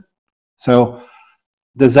their shirt. So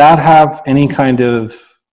does that have any kind of,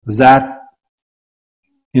 does that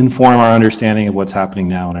inform our understanding of what's happening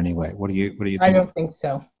now in any way? What do you think? I don't think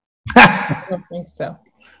so. I don't think so.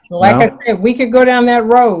 Like I said, we could go down that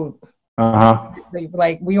road.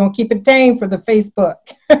 Like, we won't keep it tame for the Facebook.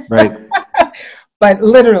 Right. But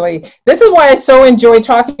literally, this is why I so enjoy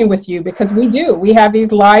talking with you, because we have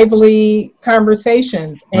these lively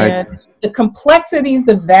conversations. And right. The complexities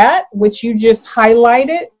of that, which you just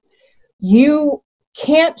highlighted, you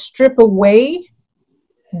can't strip away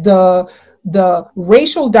the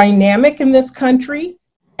racial dynamic in this country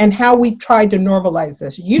and how we've tried to normalize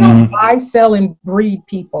this. You don't buy, sell, and breed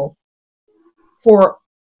people for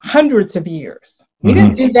hundreds of years. We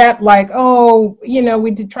didn't do that like,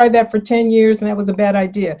 we did try that for 10 years and that was a bad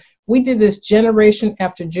idea. We did this generation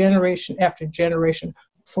after generation after generation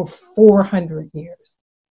for 400 years.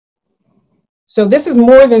 So this is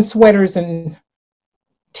more than sweaters and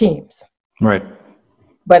teams. Right.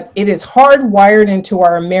 But it is hardwired into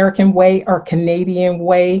our American way, our Canadian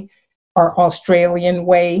way, our Australian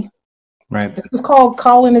way. Right. This is called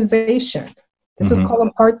colonization. This is called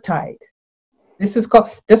apartheid. This is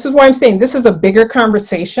why I'm saying this is a bigger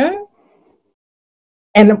conversation.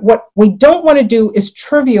 And what we don't want to do is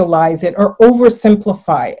trivialize it or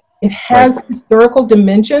oversimplify it. It has historical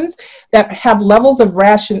dimensions that have levels of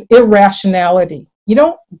irrationality. You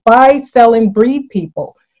don't buy, sell, and breed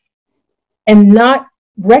people and not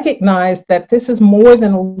recognize that this is more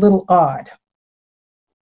than a little odd.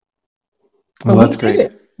 Well, that's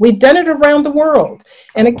great. We've done it around the world.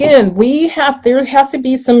 And again, there has to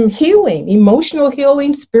be some healing, emotional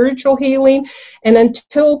healing, spiritual healing. And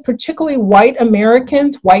until particularly white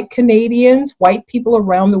Americans, white Canadians, white people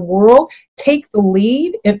around the world take the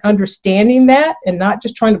lead in understanding that and not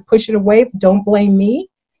just trying to push it away, don't blame me,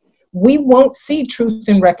 we won't see truth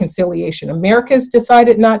and reconciliation. America has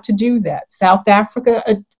decided not to do that. South Africa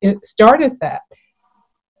started that.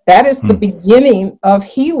 That is the beginning of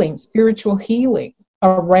healing, spiritual healing,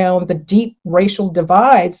 around the deep racial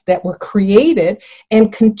divides that were created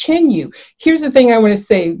and continue. Here's the thing I want to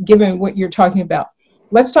say, given what you're talking about.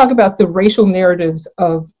 Let's talk about the racial narratives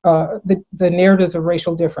of the narratives of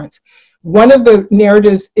racial difference. One of the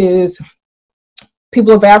narratives is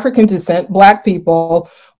people of African descent, Black people,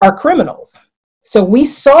 are criminals. So we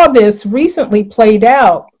saw this recently played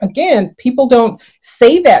out. Again, people don't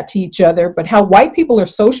say that to each other, but how white people are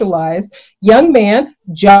socialized. Young man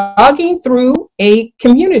jogging through a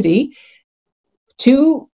community,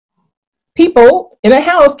 two people in a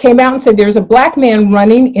house came out and said, there's a Black man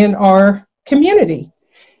running in our community.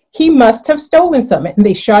 He must have stolen something, and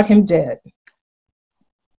they shot him dead.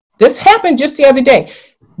 This happened just the other day.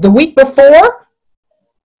 The week before,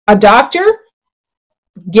 a doctor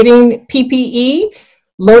getting PPE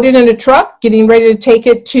loaded in a truck, getting ready to take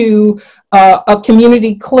it to a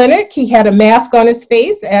community clinic. He had a mask on his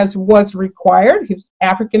face as was required. He was an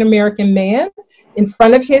African-American man in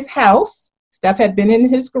front of his house. Stuff had been in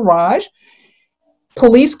his garage.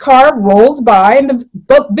 Police car rolls by, and the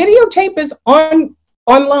videotape is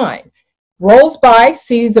online. Rolls by,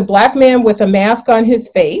 sees a Black man with a mask on his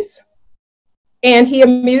face, and he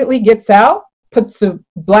immediately gets out, puts the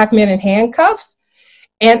Black man in handcuffs,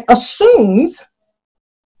 and assumes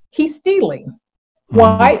he's stealing.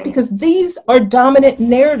 Why? Because these are dominant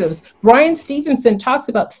narratives. Brian Stevenson talks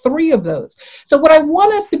about 3 of those. So what I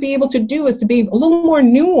want us to be able to do is to be a little more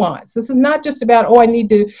nuanced. This is not just about, I need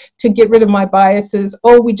to get rid of my biases.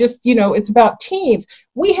 We just, it's about teams.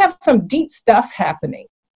 We have some deep stuff happening.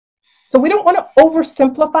 So we don't want to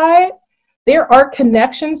oversimplify it. There are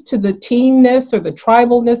connections to the teamness or the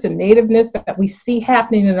tribalness and nativeness that we see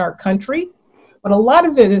happening in our country. But a lot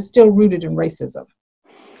of it is still rooted in racism.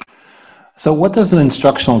 So what does an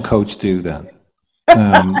instructional coach do then?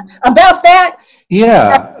 About that?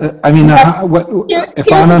 Yeah. I mean,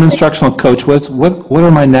 if I'm an instructional coach, what are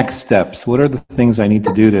my next steps? What are the things I need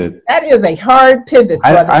to do to... That is a hard pivot.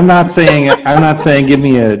 I'm not saying give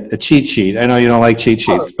me a cheat sheet. I know you don't like cheat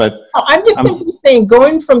sheets, but... I'm just simply saying,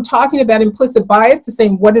 going from talking about implicit bias to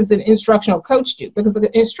saying, what does an instructional coach do? Because an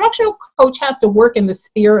instructional coach has to work in the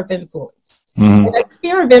sphere of influence. Mm-hmm. And that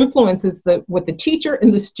sphere of influence is with the teacher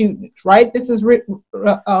and the student, right? This is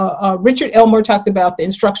Richard Elmore talks about the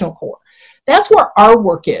instructional core. That's where our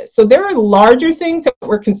work is. So there are larger things that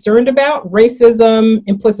we're concerned about, racism,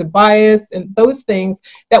 implicit bias, and those things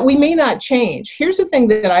that we may not change. Here's the thing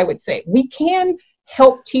that I would say. We can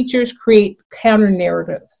help teachers create counter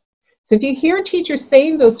narratives. So if you hear teachers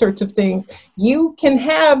saying those sorts of things, you can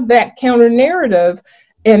have that counter narrative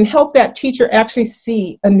and help that teacher actually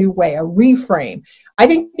see a new way, a reframe. I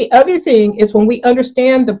think the other thing is when we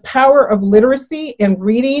understand the power of literacy and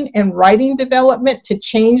reading and writing development to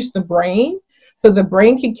change the brain, so the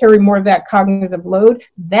brain can carry more of that cognitive load,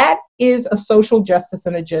 that is a social justice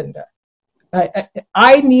and agenda.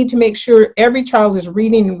 I need to make sure every child is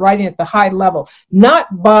reading and writing at the high level,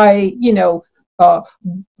 not by,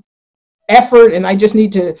 effort and I just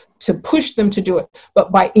need to push them to do it,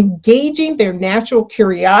 but by engaging their natural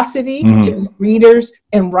curiosity to be readers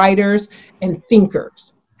and writers and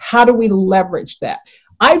thinkers. How do we leverage that?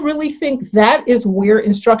 I really think that is where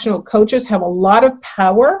instructional coaches have a lot of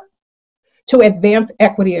power to advance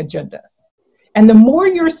equity agendas. And the more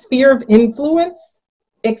your sphere of influence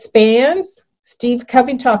expands, Steve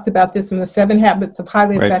Covey talks about this in the 7 Habits of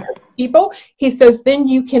Highly Effective People. He says, then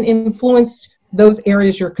you can influence those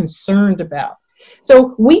areas you're concerned about.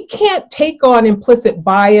 So we can't take on implicit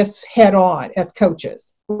bias head on as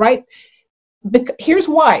coaches, right? Here's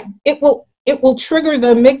why. It will trigger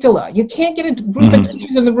the amygdala. You can't get a group of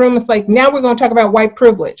teachers in the room. It's like, now we're going to talk about white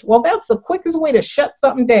privilege. Well, that's the quickest way to shut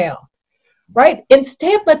something down, right?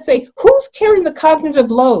 Instead, let's say, who's carrying the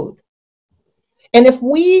cognitive load? And if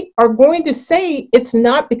we are going to say it's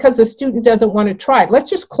not because the student doesn't want to try, let's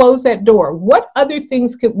just close that door. What other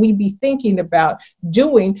things could we be thinking about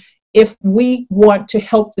doing if we want to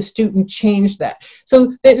help the student change that?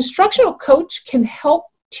 So the instructional coach can help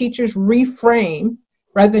teachers reframe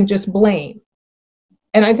rather than just blame.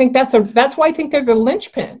 And I think that's why I think they're the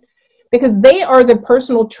linchpin, because they are the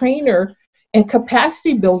personal trainer and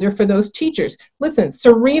capacity builder for those teachers. Listen,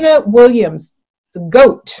 Serena Williams, the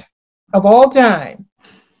GOAT of all time,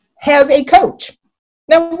 has a coach.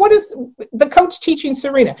 Now, what is the coach teaching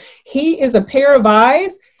Serena? He is a pair of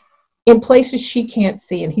eyes in places she can't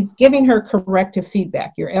see, and he's giving her corrective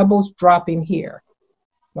feedback. Your elbow's dropping here.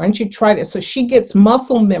 Why don't you try this? So she gets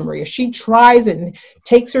muscle memory. If she tries it and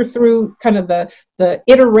takes her through kind of the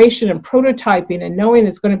iteration and prototyping and knowing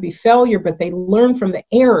it's going to be failure, but they learn from the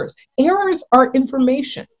errors. Errors are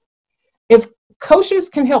information. If coaches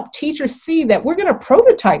can help teachers see that we're going to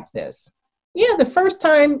prototype this. Yeah, the first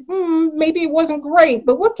time, maybe it wasn't great,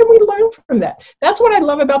 but what can we learn from that? That's what I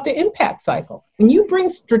love about the impact cycle. When you bring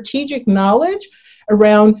strategic knowledge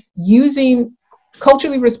around using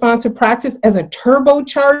culturally responsive practice as a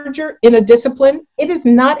turbocharger in a discipline, it is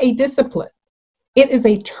not a discipline. It is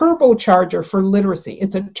a turbocharger for literacy.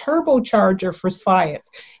 It's a turbocharger for science.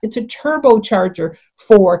 It's a turbocharger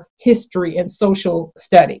for history and social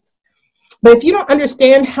studies. But if you don't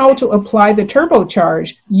understand how to apply the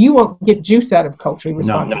turbocharge, you won't get juice out of culturally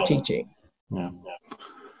responsive teaching. Yeah.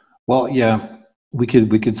 Well, yeah, we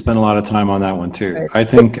could spend a lot of time on that one too. Right. I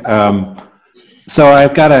think. So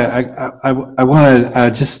I've got I want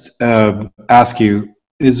to just ask you: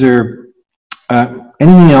 is there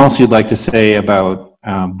anything else you'd like to say about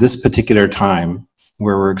this particular time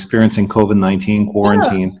where we're experiencing COVID-19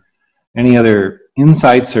 quarantine? Yeah. Any other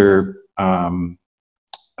insights or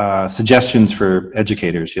suggestions for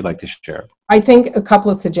educators you'd like to share? I think a couple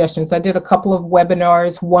of suggestions. I did a couple of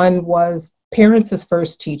webinars. One was parents as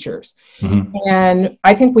first teachers. Mm-hmm. And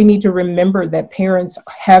I think we need to remember that parents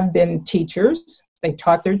have been teachers. They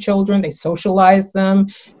taught their children, they socialized them.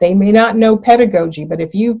 They may not know pedagogy, but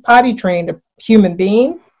if you've potty trained a human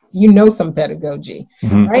being, you know some pedagogy,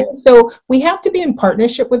 mm-hmm. right? So we have to be in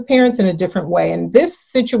partnership with parents in a different way. And this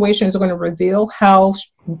situation is going to reveal how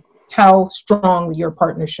strong your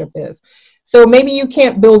partnership is. So maybe you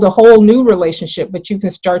can't build a whole new relationship, but you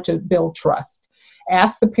can start to build trust.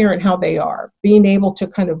 Ask the parent how they are. Being able to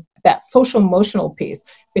kind of, that social emotional piece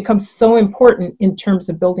becomes so important in terms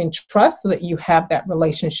of building trust so that you have that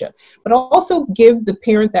relationship. But also give the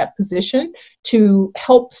parent that position to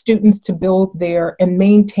help students to build their and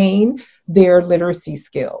maintain their literacy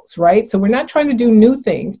skills, right? So we're not trying to do new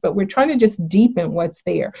things, but we're trying to just deepen what's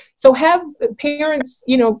there. So have parents,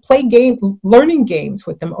 play games, learning games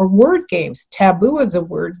with them, or word games. Taboo is a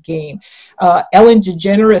word game. Ellen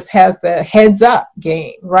DeGeneres has the Heads Up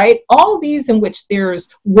game, right? All these in which there's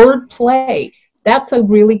word play. That's a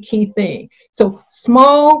really key thing. So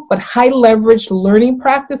small but high leverage learning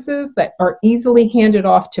practices that are easily handed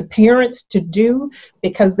off to parents to do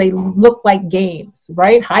because they look like games,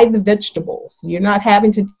 right? Hide the vegetables. You're not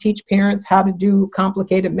having to teach parents how to do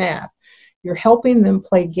complicated math. You're helping them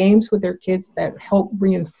play games with their kids that help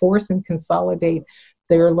reinforce and consolidate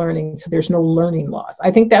their learning, so there's no learning loss.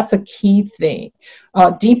 I think that's a key thing.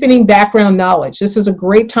 Deepening background knowledge. This is a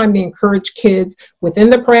great time to encourage kids within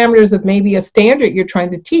the parameters of maybe a standard you're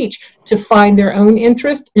trying to teach to find their own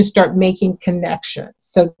interest and start making connections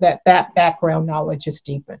so that background knowledge is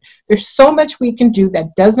deepened. There's so much we can do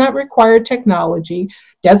that does not require technology,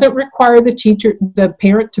 doesn't require the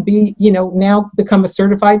parent to be, now become a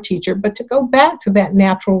certified teacher, but to go back to that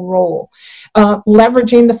natural role.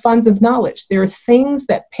 Leveraging the funds of knowledge. There are things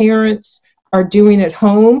that parents are doing at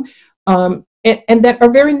home and that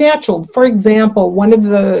are very natural. For example, one of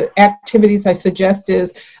the activities I suggest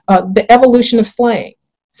is the evolution of slang.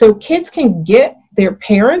 So kids can get their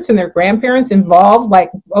parents and their grandparents involved,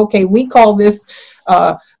 like, okay, we call this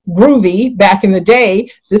groovy back in the day.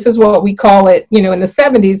 This is what we call it, in the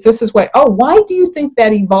 70s. This is why do you think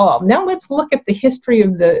that evolved? Now let's look at the history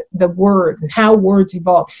of the word and how words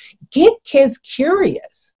evolve. Get kids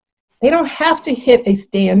curious. They don't have to hit a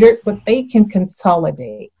standard, but they can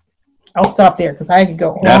consolidate. I'll stop there because I could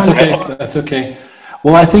go on. That's okay.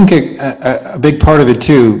 Well, I think a big part of it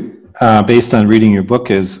too, based on reading your book,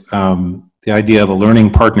 is the idea of a learning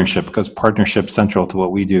partnership, because partnership's central to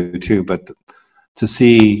what we do too, but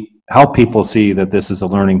to help people see that this is a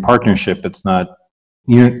learning partnership. It's not,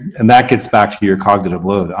 and that gets back to your cognitive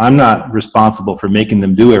load. I'm not responsible for making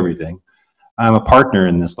them do everything. I'm a partner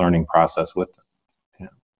in this learning process with them.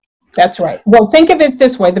 That's right. Well, think of it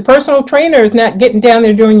this way. The personal trainer is not getting down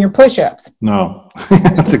there doing your push-ups. No,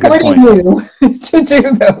 that's a good point. You to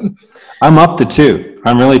do them. I'm up to 2.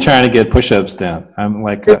 I'm really trying to get push-ups down. I'm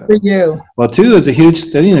like, Good for you. Well, 2 is a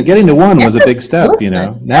huge, getting to 1 was a big step,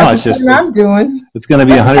 Now That's I'm doing. It's going to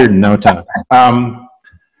be 100 in no time.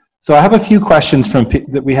 So I have a few questions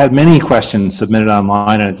that we had many questions submitted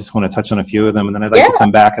online, and I just want to touch on a few of them, and then I'd like to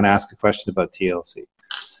come back and ask a question about TLC.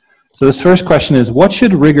 So this first question is, what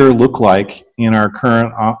should rigor look like in our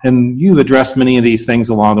current, and you've addressed many of these things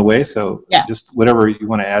along the way, so just whatever you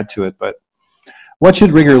want to add to it, but what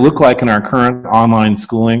should rigor look like in our current online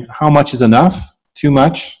schooling? How much is enough? Too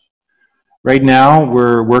much? Right now,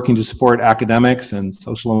 we're working to support academics and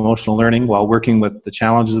social and emotional learning while working with the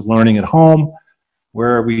challenges of learning at home,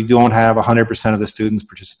 where we don't have 100% of the students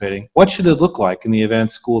participating. What should it look like in the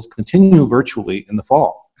event schools continue virtually in the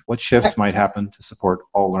fall? What shifts might happen to support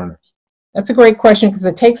all learners? That's a great question, because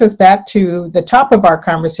it takes us back to the top of our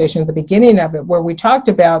conversation at the beginning of it, where we talked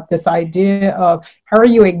about this idea of how are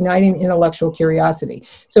you igniting intellectual curiosity.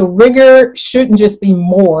 So rigor shouldn't just be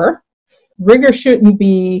more. Rigor shouldn't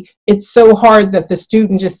be, it's so hard that the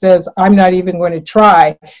student just says, I'm not even going to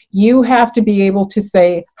try. You have to be able to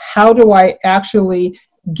say, how do I actually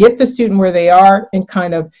get the student where they are and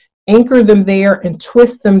kind of anchor them there and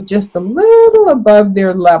twist them just a little above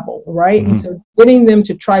their level, right? Mm-hmm. And so getting them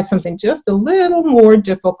to try something just a little more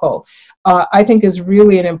difficult, I think is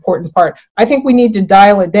really an important part. I think we need to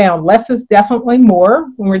dial it down. Less is definitely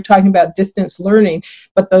more when we're talking about distance learning,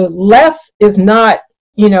 but the less is not,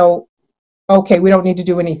 okay, we don't need to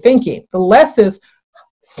do any thinking. The less is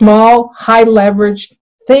small, high leverage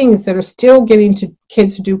things that are still getting to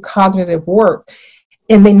kids to do cognitive work.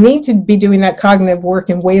 And they need to be doing that cognitive work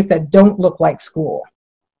in ways that don't look like school,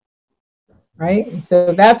 right? And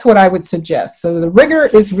so that's what I would suggest. So the rigor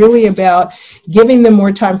is really about giving them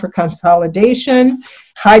more time for consolidation,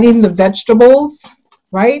 hiding the vegetables,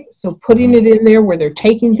 right? So putting it in there where they're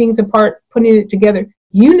taking things apart, putting it together.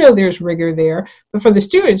 There's rigor there. But for the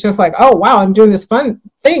students, it's like, oh, wow, I'm doing this fun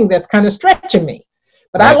thing that's kind of stretching me.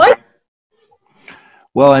 But right. I like it.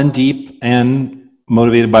 Well, and deep and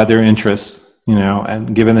motivated by their interests.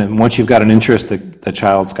 And given that once you've got an interest that the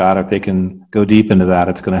child's got, if they can go deep into that,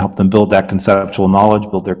 it's going to help them build that conceptual knowledge,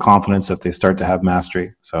 build their confidence if they start to have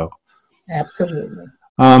mastery. So, absolutely.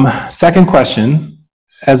 Second question.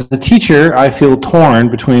 As a teacher, I feel torn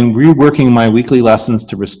between reworking my weekly lessons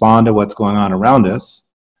to respond to what's going on around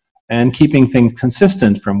us and keeping things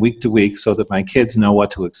consistent from week to week so that my kids know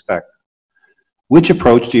what to expect. Which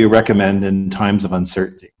approach do you recommend in times of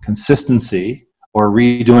uncertainty? Consistency or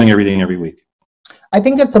redoing everything every week? I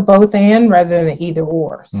think it's a both and rather than an either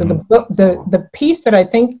or. So the piece that I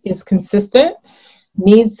think is consistent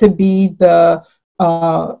needs to be the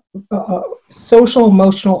social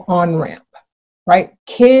emotional on-ramp, right?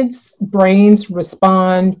 Kids' brains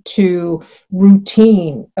respond to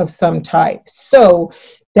routine of some type. So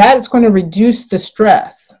that is going to reduce the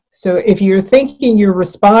stress. So if you're thinking you're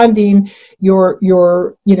responding,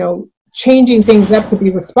 you're changing things up to be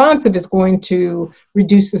responsive is going to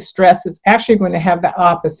reduce the stress. It's actually going to have the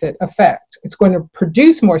opposite effect. It's going to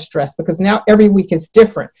produce more stress because now every week is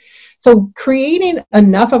different. So creating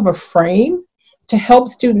enough of a frame to help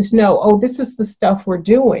students know, oh, this is the stuff we're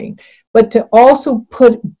doing, but to also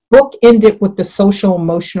bookend it with the social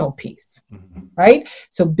emotional piece, right?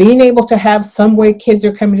 So being able to have some way kids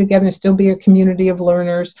are coming together and still be a community of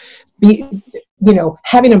learners,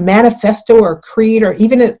 having a manifesto or a creed, or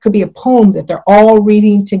even it could be a poem that they're all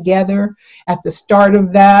reading together at the start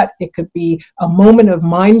of that. It could be a moment of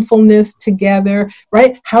mindfulness together,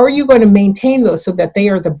 right? How are you going to maintain those so that they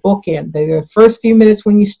are the bookend? They're the first few minutes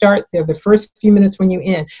when you start, they're the first few minutes when you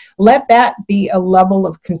end. Let that be a level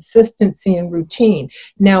of consistency and routine.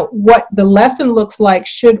 Now, what the lesson looks like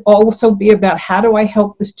should also be about how do I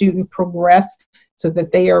help the student progress so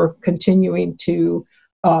that they are continuing to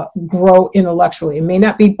grow intellectually. It may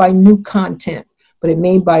not be by new content, but it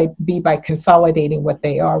may be by consolidating what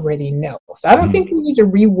they already know. So I don't think we need to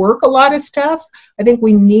rework a lot of stuff. I think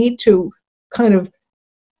we need to kind of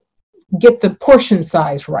get the portion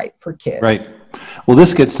size right for kids. Right. Well,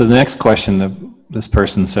 this gets to the next question that this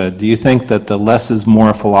person said. Do you think that the less is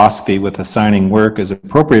more philosophy with assigning work is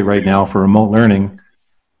appropriate right now for remote learning?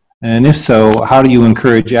 And if so, how do you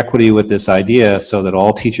encourage equity with this idea so that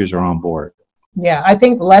all teachers are on board? Yeah, I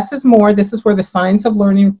think less is more. This is where the science of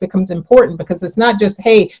learning becomes important, because it's not just,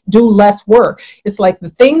 hey, do less work. It's like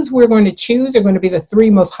the things we're going to choose are going to be the 3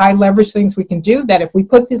 most high leverage things we can do, that if we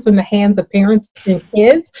put this in the hands of parents and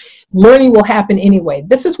kids, learning will happen anyway.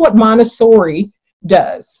 This is what Montessori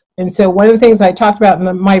does. And so one of the things I talked about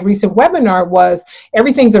in my recent webinar was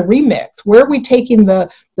everything's a remix. Where are we taking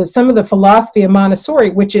some of the philosophy of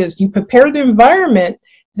Montessori, which is you prepare the environment,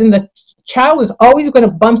 then the child is always going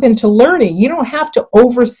to bump into learning. You don't have to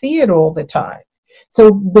oversee it all the time.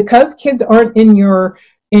 So because kids aren't in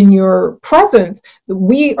your presence,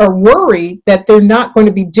 we are worried that they're not going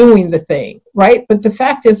to be doing the thing, right? But the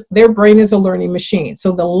fact is their brain is a learning machine.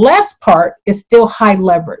 So the less part is still high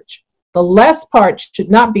leverage. The less part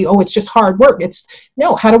should not be, oh, it's just hard work. It's,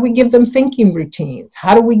 no, how do we give them thinking routines?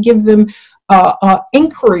 How do we give them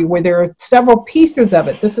inquiry where there are several pieces of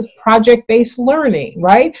it? This is project-based learning,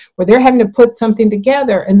 right? Where they're having to put something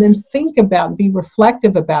together and then think about and be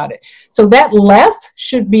reflective about it. So that less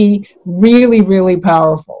should be really, really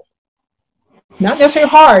powerful. Not necessarily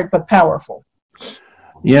hard, but powerful.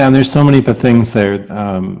 Yeah, and there's so many things there.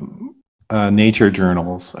 Nature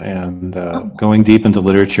journals and going deep into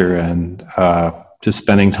literature and just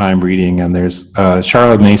spending time reading. And there's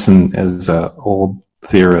Charlotte Mason is an old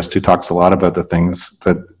theorist who talks a lot about the things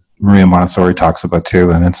that Maria Montessori talks about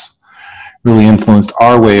too. And it's really influenced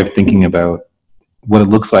our way of thinking about what it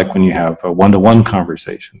looks like when you have a one-to-one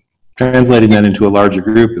conversation. Translating that into a larger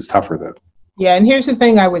group is tougher though. Yeah, and here's the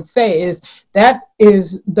thing I would say is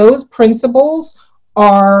those principles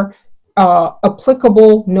are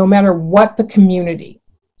applicable no matter what the community,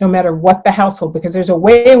 no matter what the household, because there's a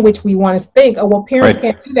way in which we want to think, oh, well, parents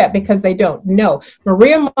can't do that because they don't. No,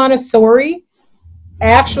 Maria Montessori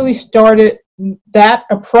actually started that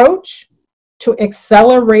approach to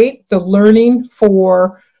accelerate the learning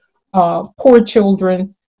for poor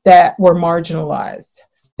children that were marginalized.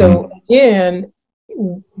 So again,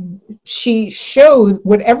 she showed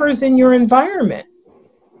whatever is in your environment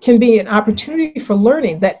can be an opportunity for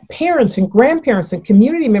learning, that parents and grandparents and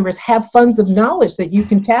community members have funds of knowledge that you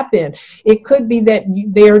can tap in. It could be that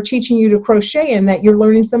they are teaching you to crochet and that you're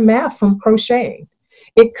learning some math from crocheting.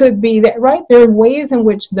 It could be that, right, there are ways in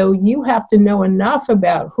which, though, you have to know enough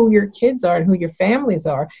about who your kids are and who your families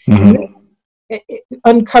are. And it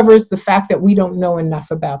uncovers the fact that we don't know enough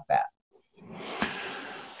about that.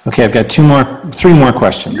 Okay, I've got three more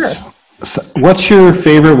questions. Sure. So what's your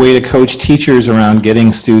favorite way to coach teachers around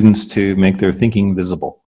getting students to make their thinking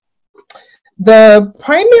visible? The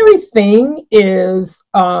primary thing is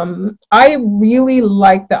I really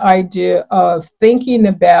like the idea of thinking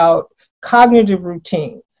about cognitive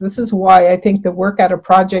routines. This is why I think the work out of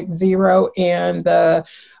Project Zero and the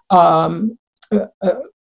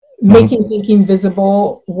making thinking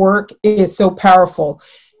visible work is so powerful.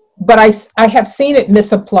 But I have seen it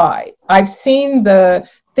misapplied. I've seen the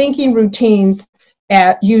thinking routines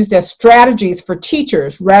used as strategies for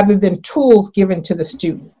teachers rather than tools given to the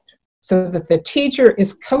student, so that the teacher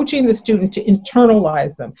is coaching the student to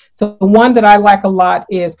internalize them. So the one that I like a lot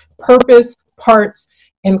is purpose, parts,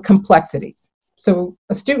 and complexities. So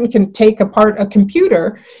a student can take apart a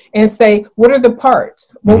computer and say, what are the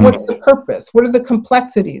parts? Well, what's the purpose? What are the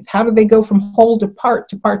complexities? How do they go from whole to part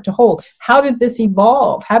to whole? How did this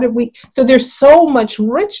evolve? So there's so much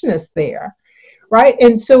richness there. Right?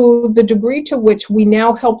 And so the degree to which we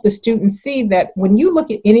now help the students see that when you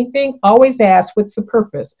look at anything, always ask, what's the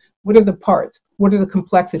purpose? What are the parts? What are the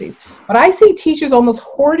complexities? But I see teachers almost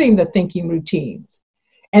hoarding the thinking routines.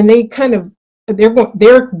 And they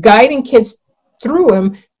they're guiding kids through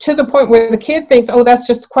them to the point where the kid thinks, oh, that's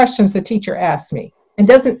just questions the teacher asked me, and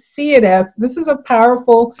doesn't see it as, this is a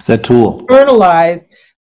powerful, it's a tool, internalized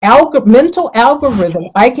mental algorithm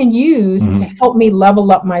I can use to help me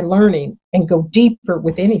level up my learning and go deeper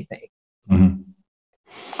with anything.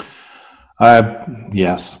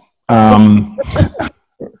 Yes.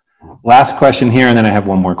 Last question here, and then I have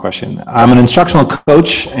one more question. I'm an instructional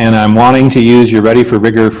coach, and I'm wanting to use your Ready for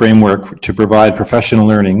Rigor framework to provide professional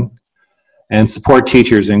learning and support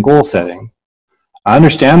teachers in goal setting. I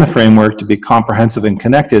understand the framework to be comprehensive and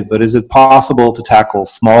connected, but is it possible to tackle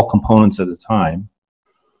small components at a time?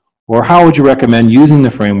 Or how would you recommend using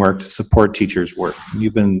the framework to support teachers' work?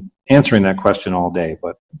 You've been answering that question all day,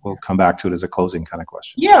 but we'll come back to it as a closing kind of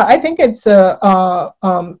question. Yeah, I think it's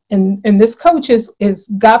and this coach is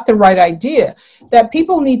got the right idea that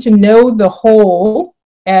people need to know the whole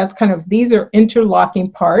as kind of, these are interlocking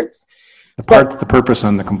parts. The parts, the purpose,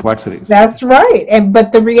 and the complexities. That's right.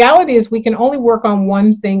 But the reality is we can only work on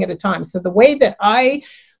one thing at a time. So the way that I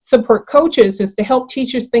support coaches is to help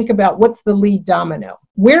teachers think about what's the lead domino.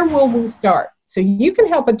 Where will we start? So you can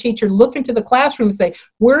help a teacher look into the classroom and say,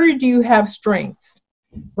 where do you have strengths,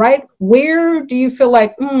 right? Where do you feel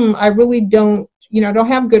like, I really don't don't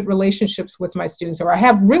have good relationships with my students, or I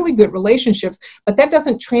have really good relationships, but that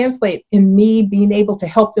doesn't translate in me being able to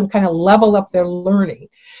help them kind of level up their learning,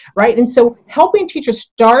 right? And so helping teachers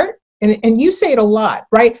start, and you say it a lot,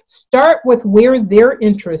 right? Start with where their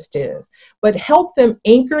interest is, but help them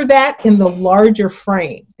anchor that in the larger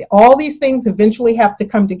frame. All these things eventually have to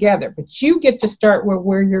come together, but you get to start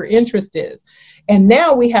where your interest is. And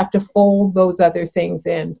now we have to fold those other things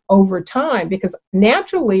in over time, because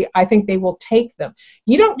naturally, I think they will take them.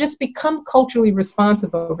 You don't just become culturally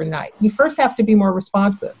responsive overnight. You first have to be more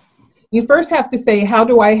responsive. You first have to say, how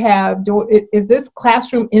do I is this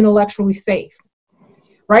classroom intellectually safe?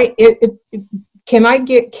 Right? Can I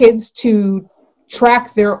get kids to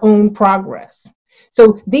track their own progress?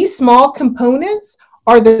 So these small components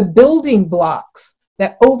are the building blocks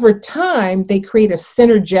that over time, they create a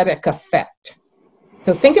synergetic effect.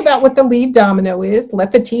 So think about what the lead domino is.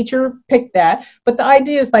 Let the teacher pick that. But the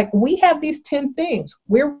idea is like, we have these 10 things.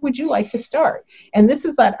 Where would you like to start? And this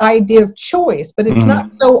is that idea of choice, but it's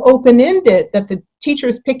not so open-ended that the teacher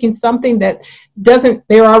is picking something that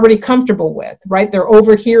they're already comfortable with, right? They're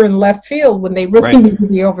over here in left field when they really need to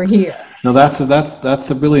be over here. No, that's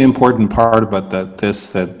a really important part about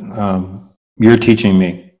that you're teaching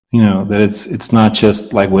me. That it's not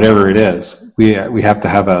just like whatever it is. We have to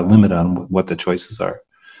have a limit on what the choices are.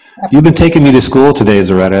 Absolutely. You've been taking me to school today,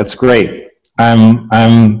 Zaretta. It's great.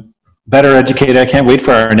 I'm better educated. I can't wait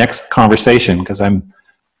for our next conversation, because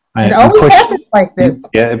it always happens like this.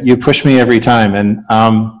 You push me every time, and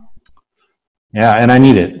and I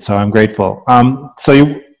need it. So I'm grateful.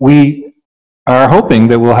 We are hoping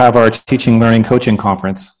that we'll have our teaching, learning, coaching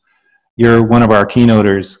conference. You're one of our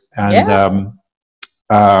keynoters, and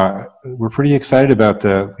we're pretty excited about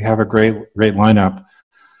we have a great lineup.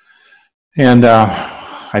 And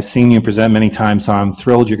I've seen you present many times, so I'm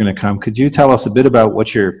thrilled you're going to come. Could you tell us a bit about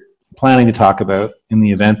what you're planning to talk about in the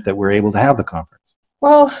event that we're able to have the conference?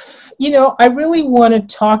 Well, I really want to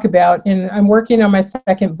talk about, and I'm working on my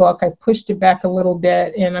second book. I pushed it back a little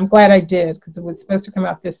bit, and I'm glad I did, because it was supposed to come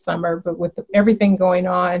out this summer, but with everything going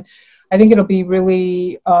on, I think it'll be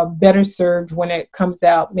really better served when it comes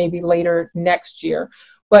out maybe later next year.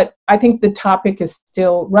 But I think the topic is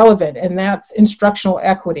still relevant, and that's instructional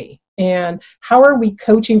equity. And how are we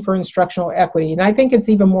coaching for instructional equity? And I think it's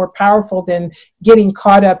even more powerful than getting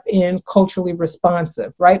caught up in culturally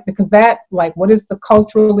responsive, right? Because what is the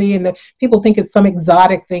culturally, and people think it's some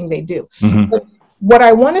exotic thing they do. Mm-hmm. But what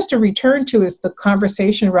I want us to return to is the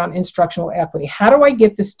conversation around instructional equity. How do I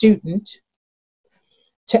get the student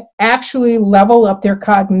to actually level up their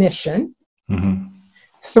cognition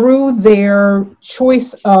through their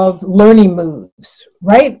choice of learning moves,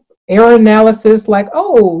 right? Error analysis, like,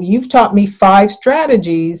 oh, you've taught me 5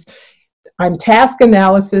 strategies. I'm task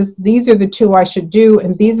analysis. These are the 2 I should do,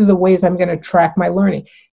 and these are the ways I'm going to track my learning.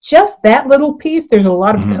 Just that little piece, there's a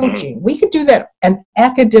lot of coaching. We could do that an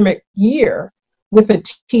academic year with a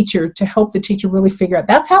teacher to help the teacher really figure out.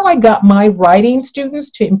 That's how I got my writing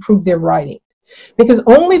students to improve their writing, because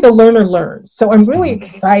only the learner learns. So I'm really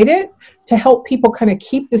excited to help people kind of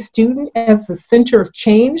keep the student as the center of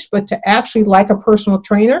change, but to actually, like a personal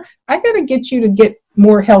trainer, I got to get you to get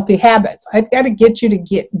more healthy habits. I've got to get you to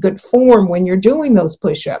get good form when you're doing those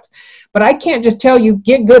push-ups. But I can't just tell you,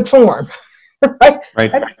 get good form. Right?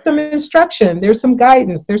 That's some instruction. There's some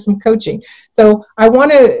guidance. There's some coaching. So I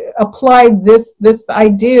want to apply this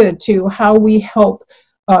idea to how we help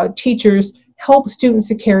teachers help students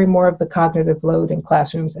to carry more of the cognitive load in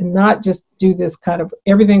classrooms, and not just do this kind of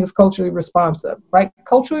everything is culturally responsive, right?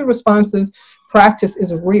 Culturally responsive practice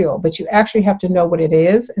is real, but you actually have to know what it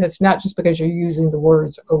is, and it's not just because you're using the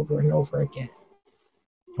words over and over again.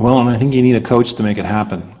 Well, and I think you need a coach to make it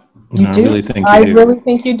happen. You do. I really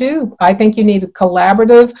think you do. I think you need a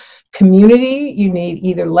collaborative community. You need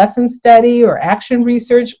either lesson study or action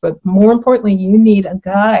research, but more importantly, you need a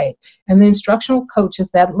guide. And the instructional coach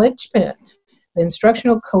is that linchpin. The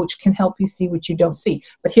instructional coach can help you see what you don't see.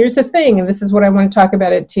 But here's the thing, and this is what I want to talk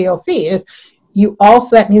about at TLC, is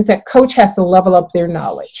that means that coach has to level up their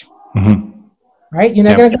knowledge. Right? You're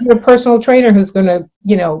not going to go to a personal trainer who's going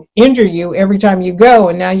to, injure you every time you go,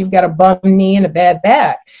 and now you've got a bum knee and a bad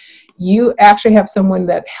back. You actually have someone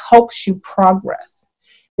that helps you progress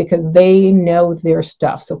because they know their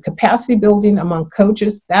stuff. So capacity building among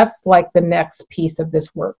coaches, that's like the next piece of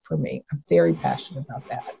this work for me. I'm very passionate about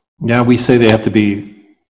that. Yeah, we say they have to be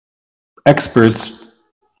experts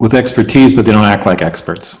with expertise, but they don't act like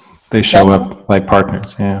experts. They show up like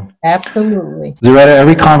partners. Yeah, absolutely. Zaretta,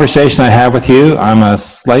 every conversation I have with you, I'm a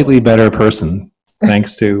slightly better person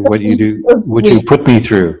thanks to what you do, what you put me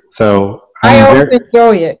through. So I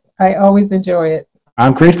always enjoy it.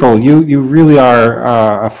 I'm grateful. You really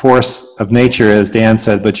are a force of nature, as Dan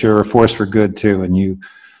said, but you're a force for good too, and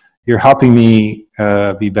you're helping me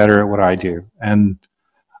be better at what I do. And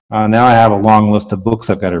now I have a long list of books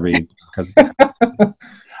I've got to read because of this.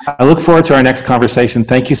 I look forward to our next conversation.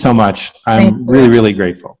 Thank you so much. I'm really, really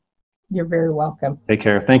grateful. You're very welcome. Take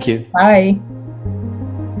care. Thank you. Bye.